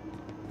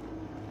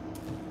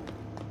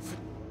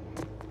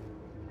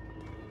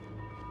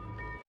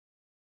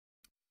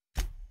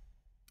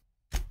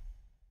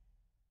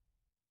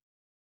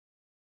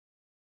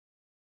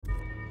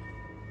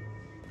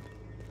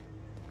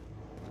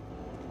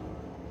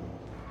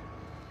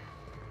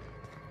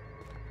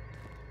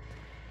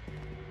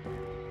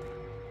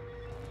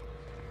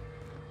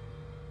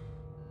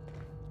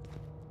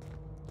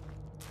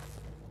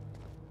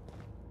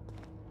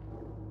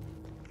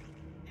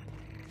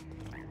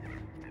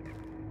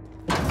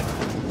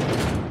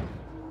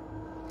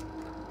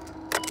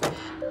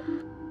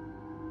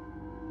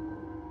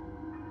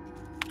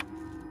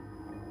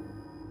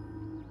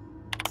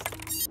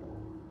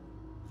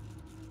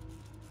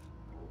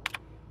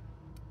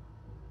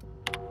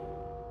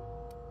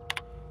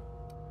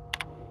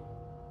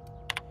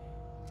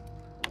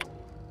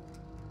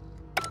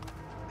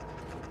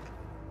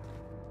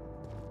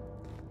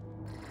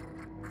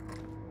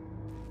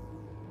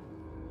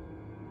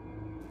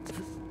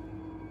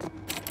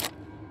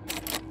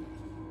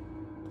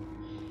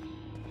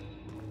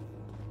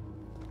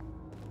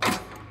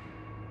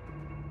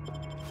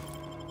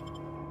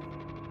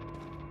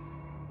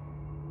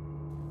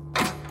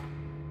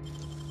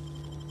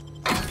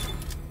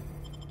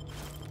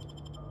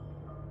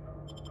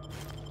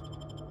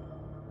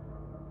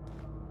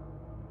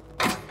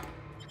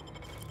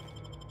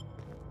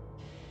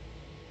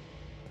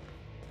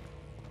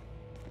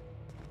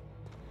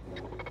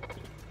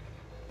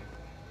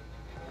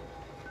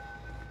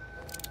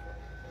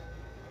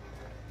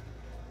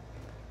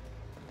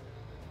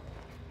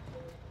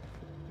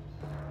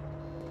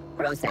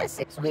 Process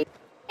 6 weeks.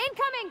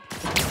 Incoming!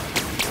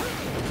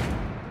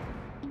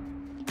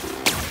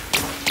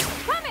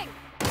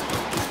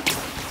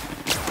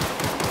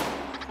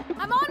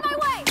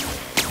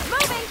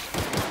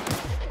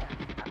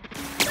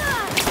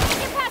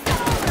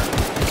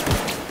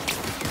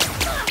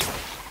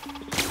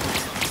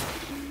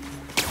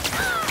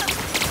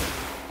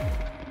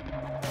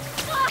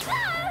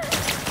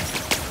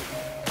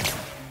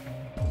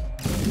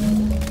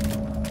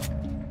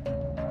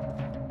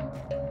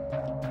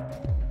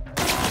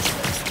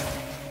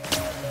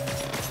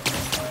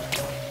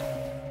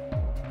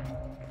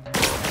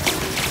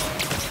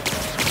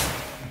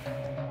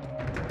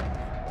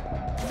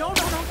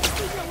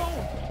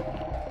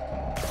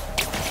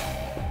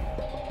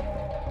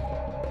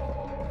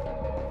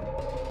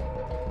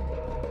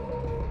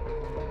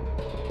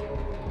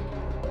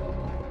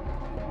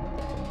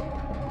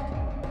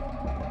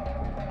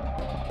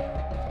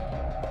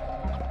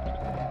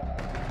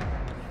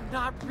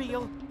 not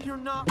real. You're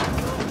not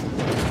real.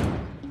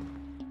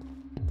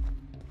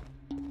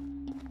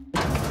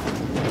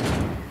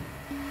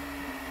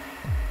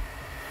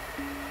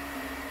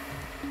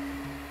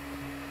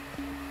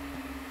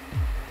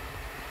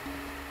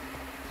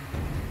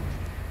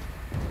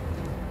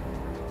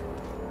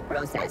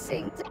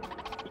 Processing.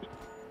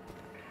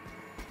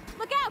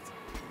 Look out!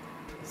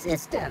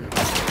 System.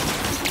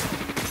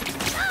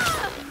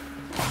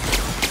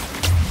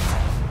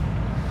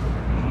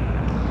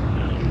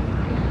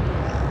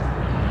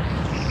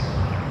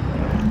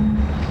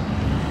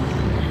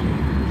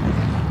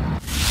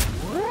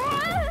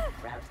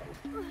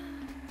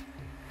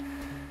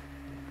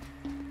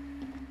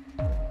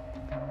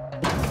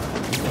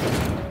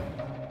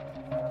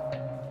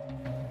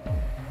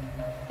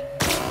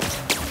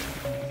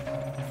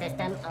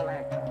 System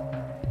alert.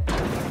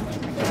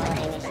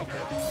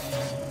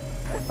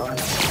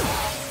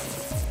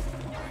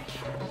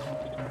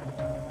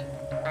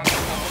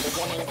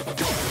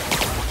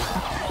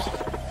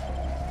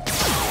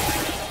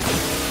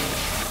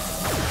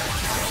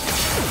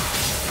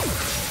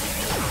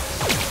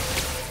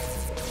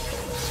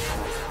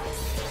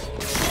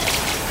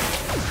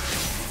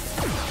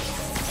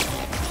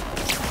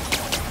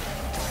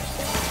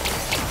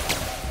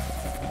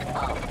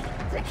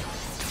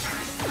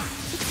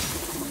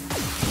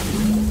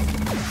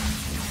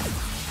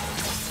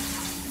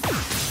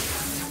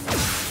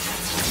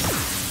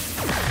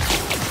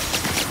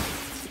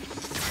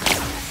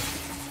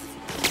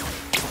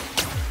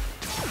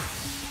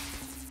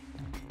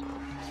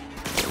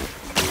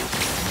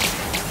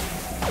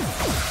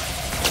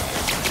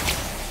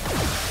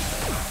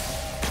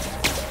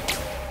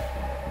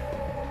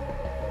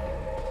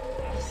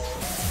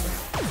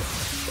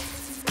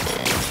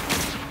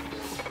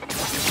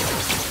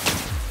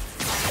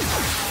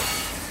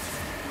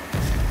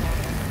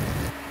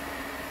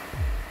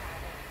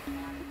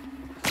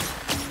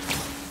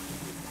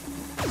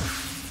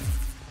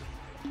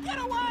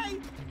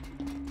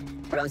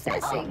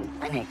 Processing.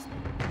 Next.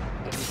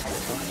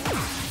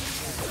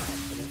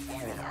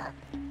 Area.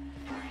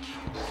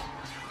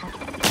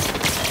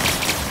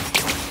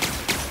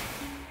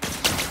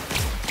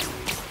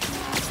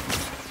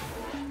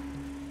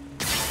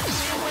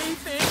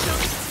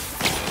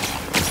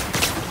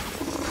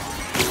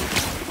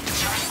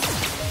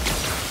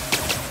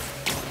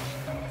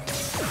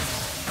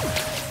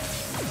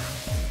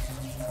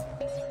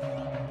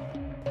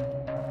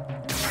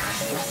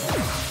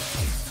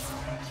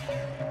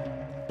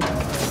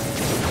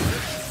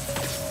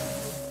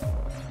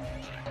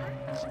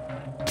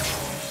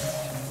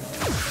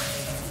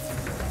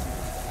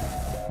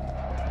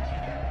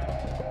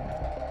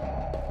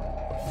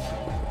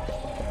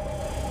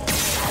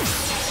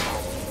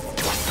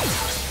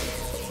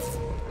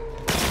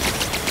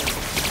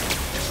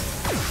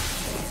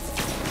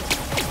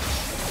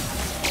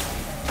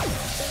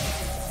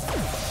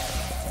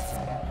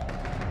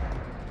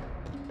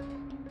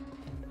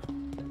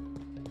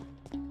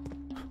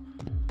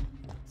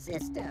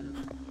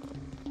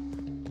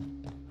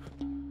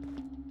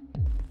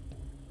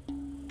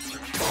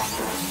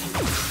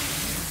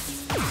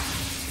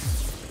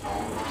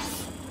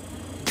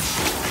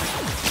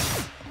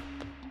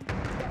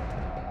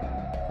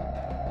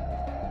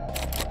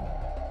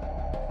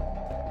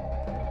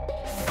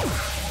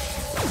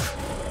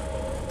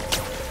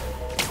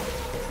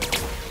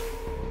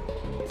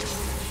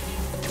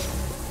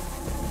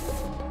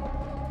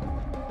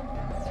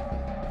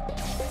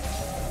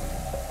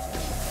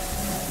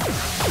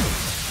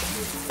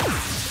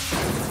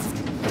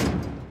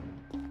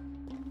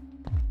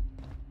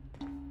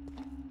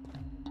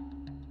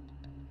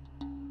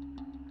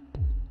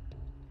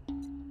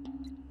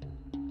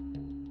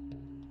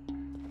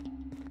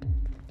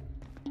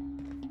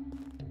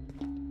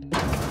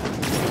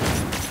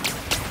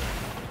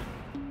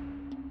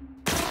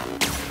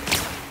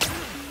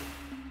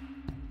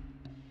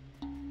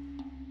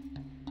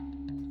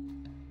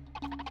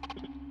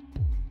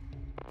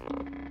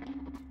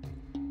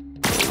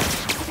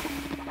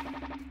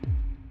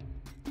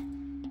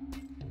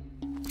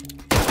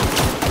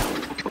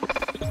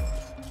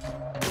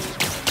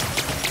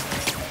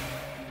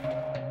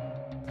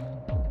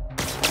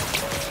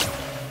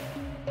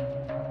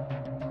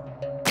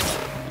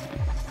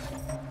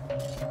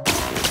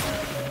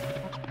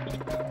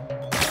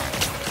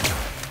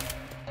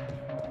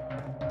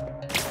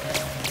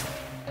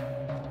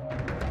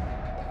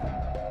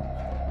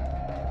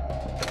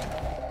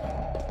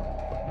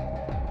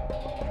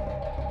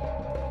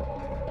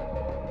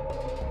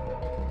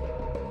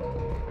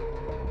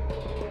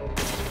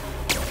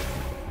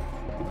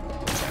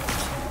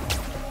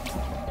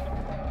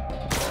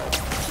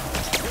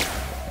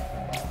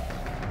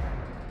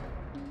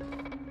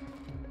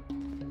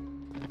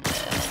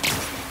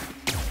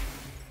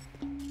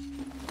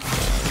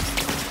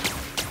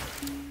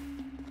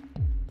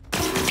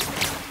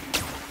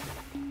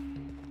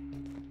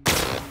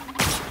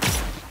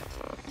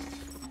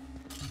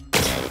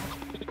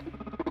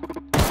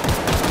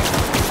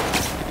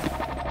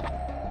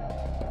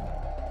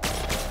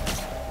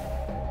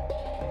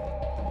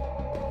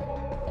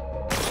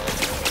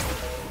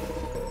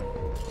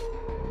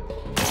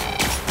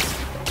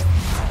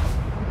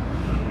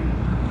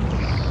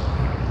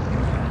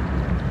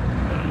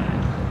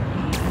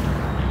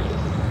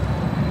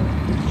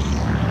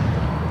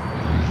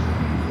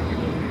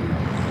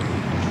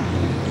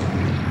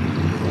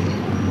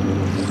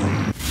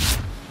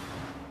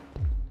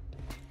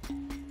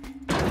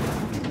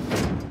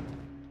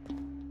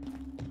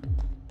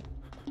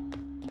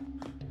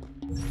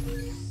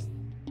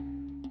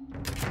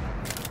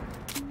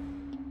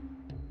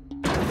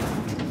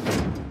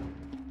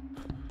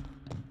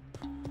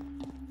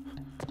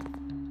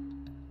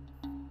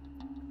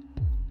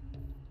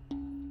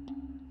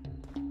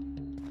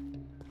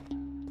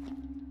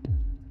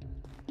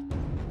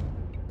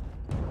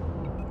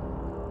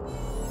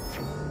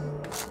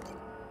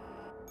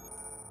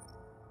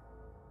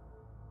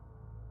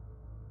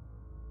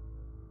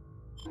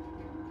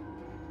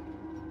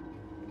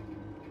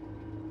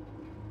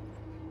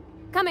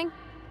 Coming.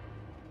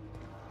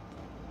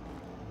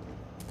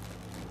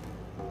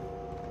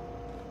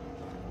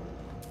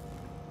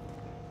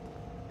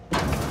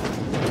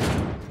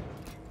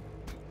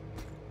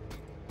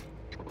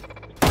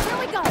 Here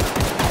we go!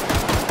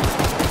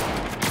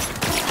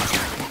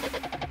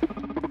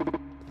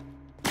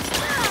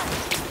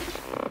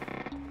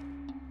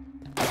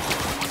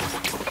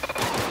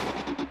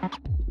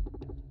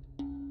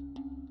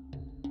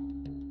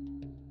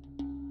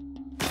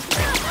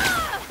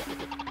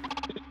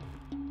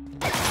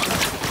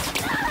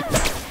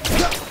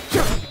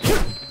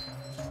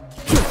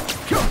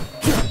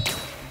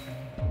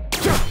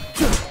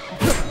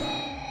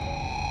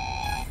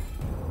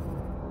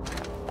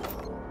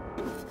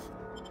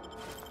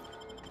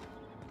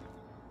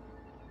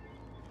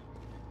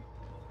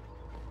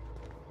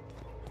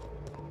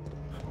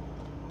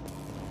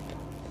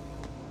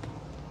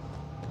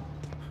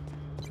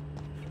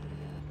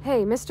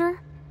 Hey, mister?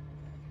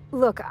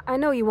 Look, I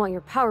know you want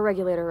your power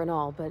regulator and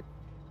all, but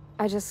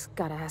I just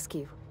gotta ask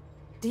you.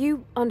 Do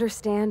you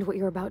understand what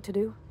you're about to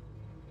do?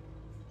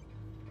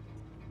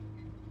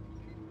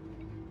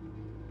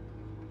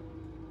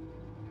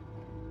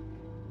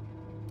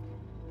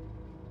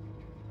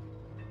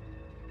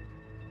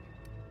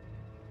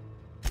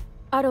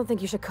 I don't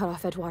think you should cut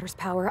off Edgewater's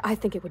power. I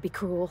think it would be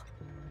cruel.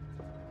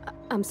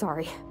 I'm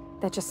sorry.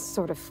 That just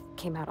sort of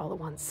came out all at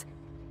once.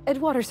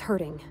 Edgewater's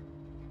hurting.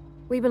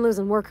 We've been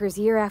losing workers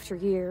year after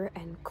year,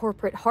 and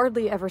corporate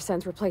hardly ever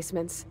sends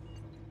replacements.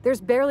 There's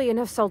barely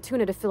enough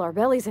Saltuna to fill our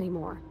bellies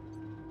anymore.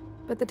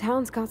 But the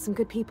town's got some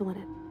good people in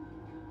it.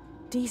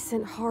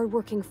 Decent,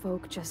 hard-working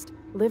folk just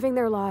living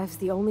their lives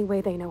the only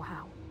way they know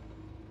how.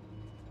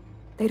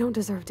 They don't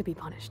deserve to be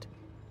punished.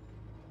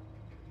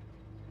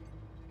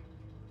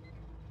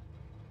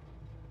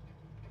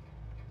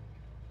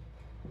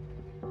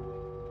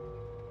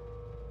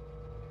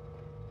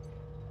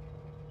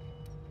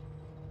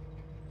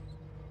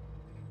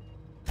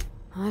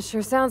 That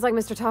sure sounds like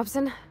Mr.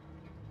 Thompson.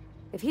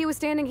 If he was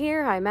standing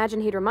here, I imagine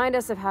he'd remind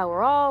us of how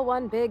we're all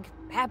one big,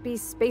 happy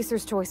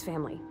Spacer's Choice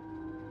family.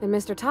 In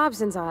Mr.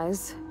 Thompson's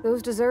eyes,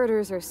 those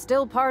deserters are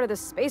still part of the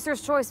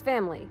Spacer's Choice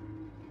family.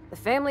 The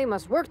family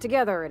must work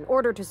together in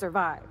order to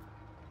survive.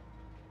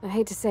 I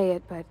hate to say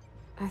it, but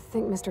I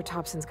think Mr.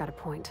 Thompson's got a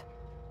point.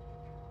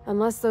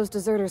 Unless those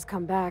deserters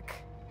come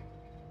back,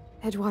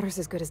 Edgewater's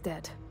as good as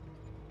dead.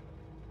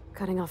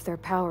 Cutting off their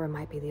power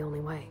might be the only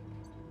way.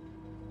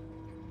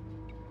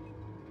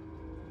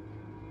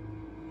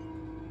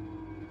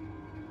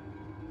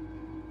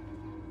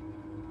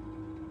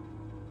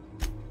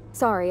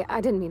 Sorry, I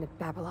didn't mean to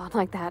babble on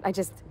like that.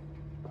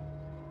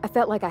 I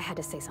felt like I had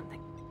to say something.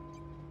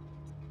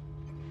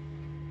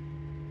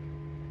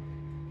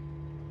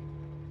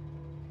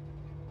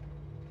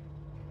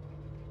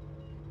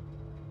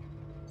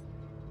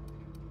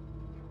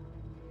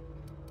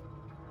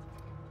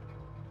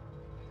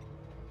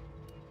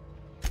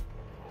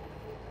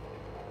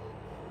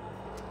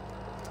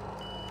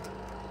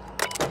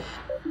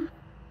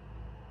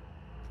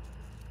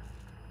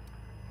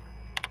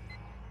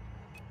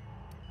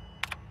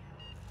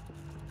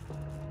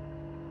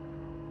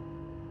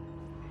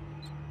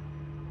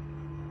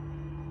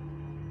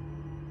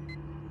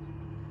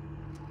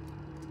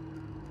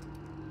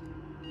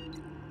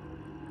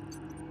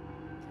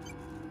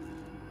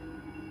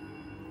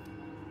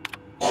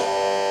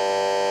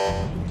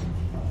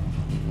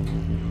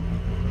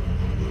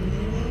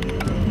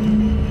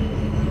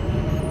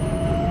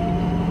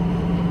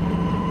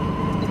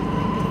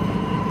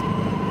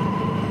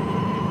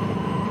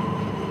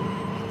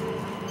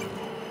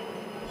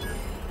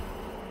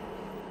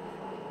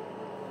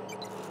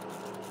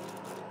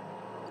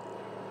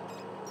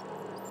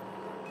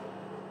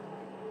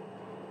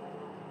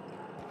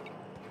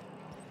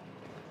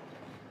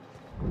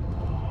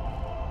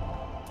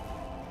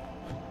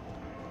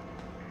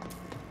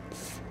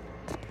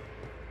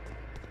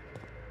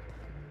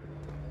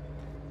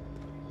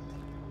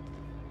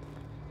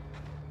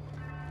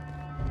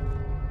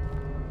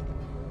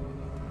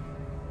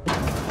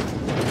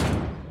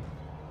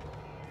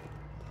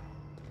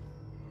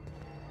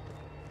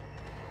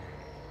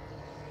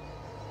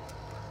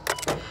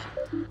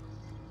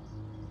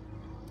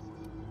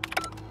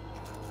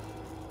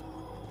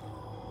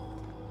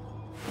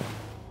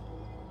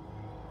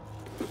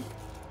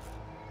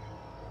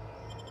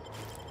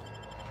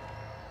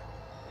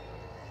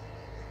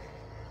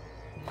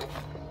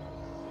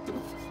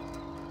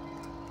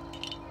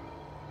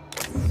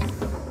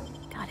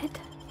 Got it?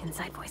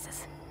 Inside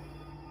voices.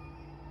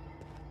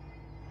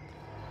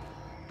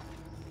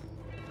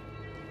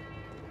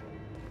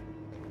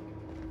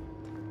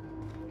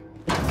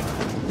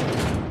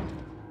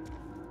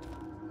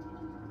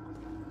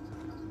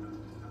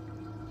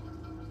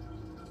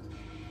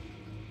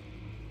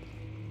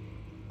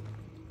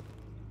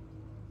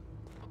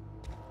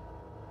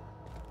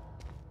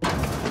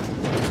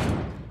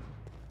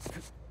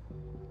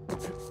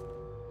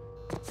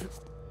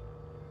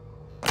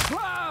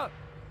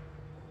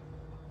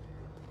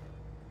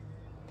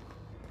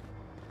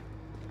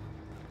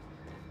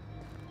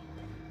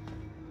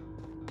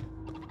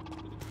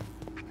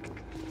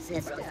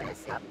 System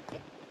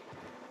update.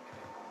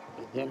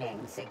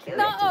 Beginning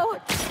security. No!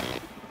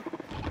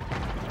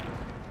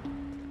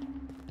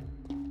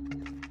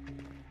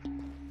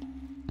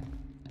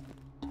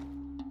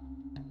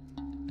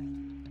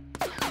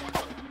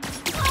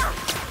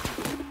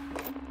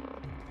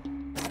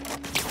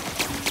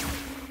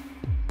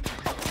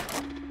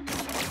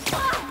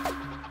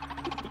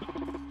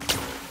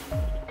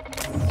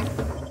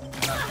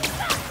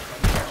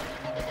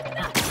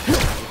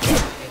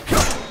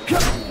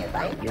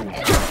 Nearby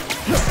unit.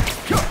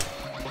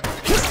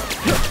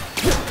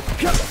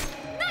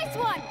 Nice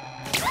one!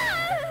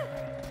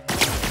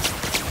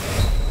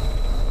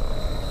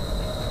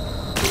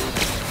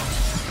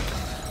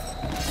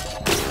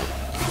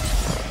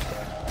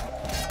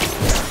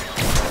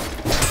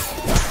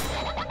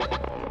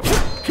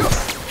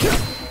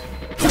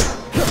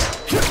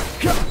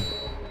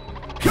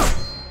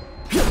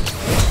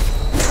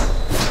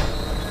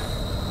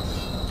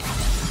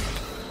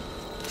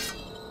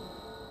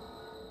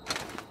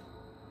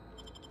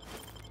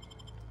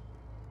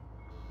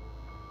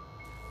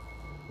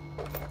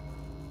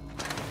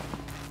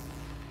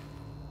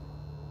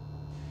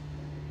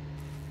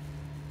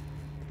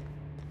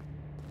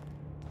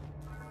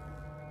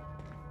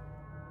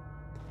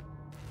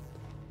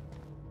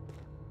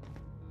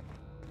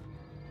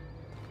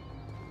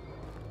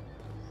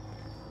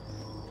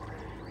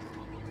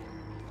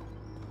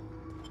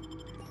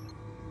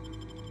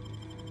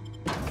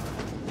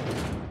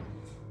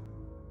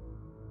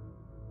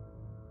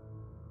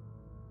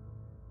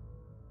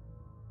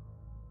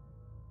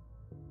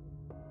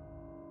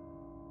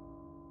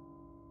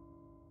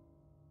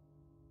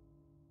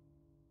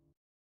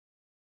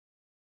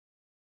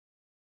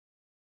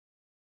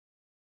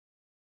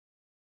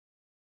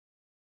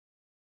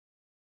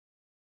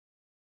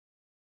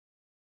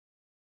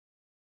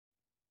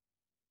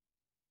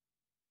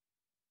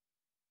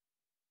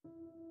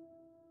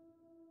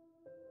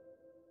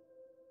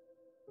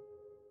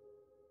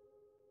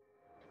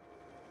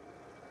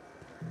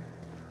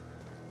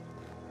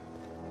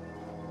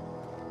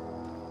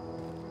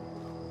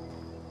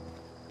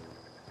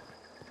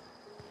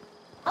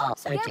 All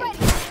searching. Get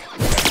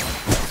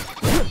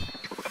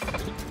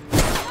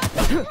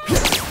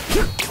ready!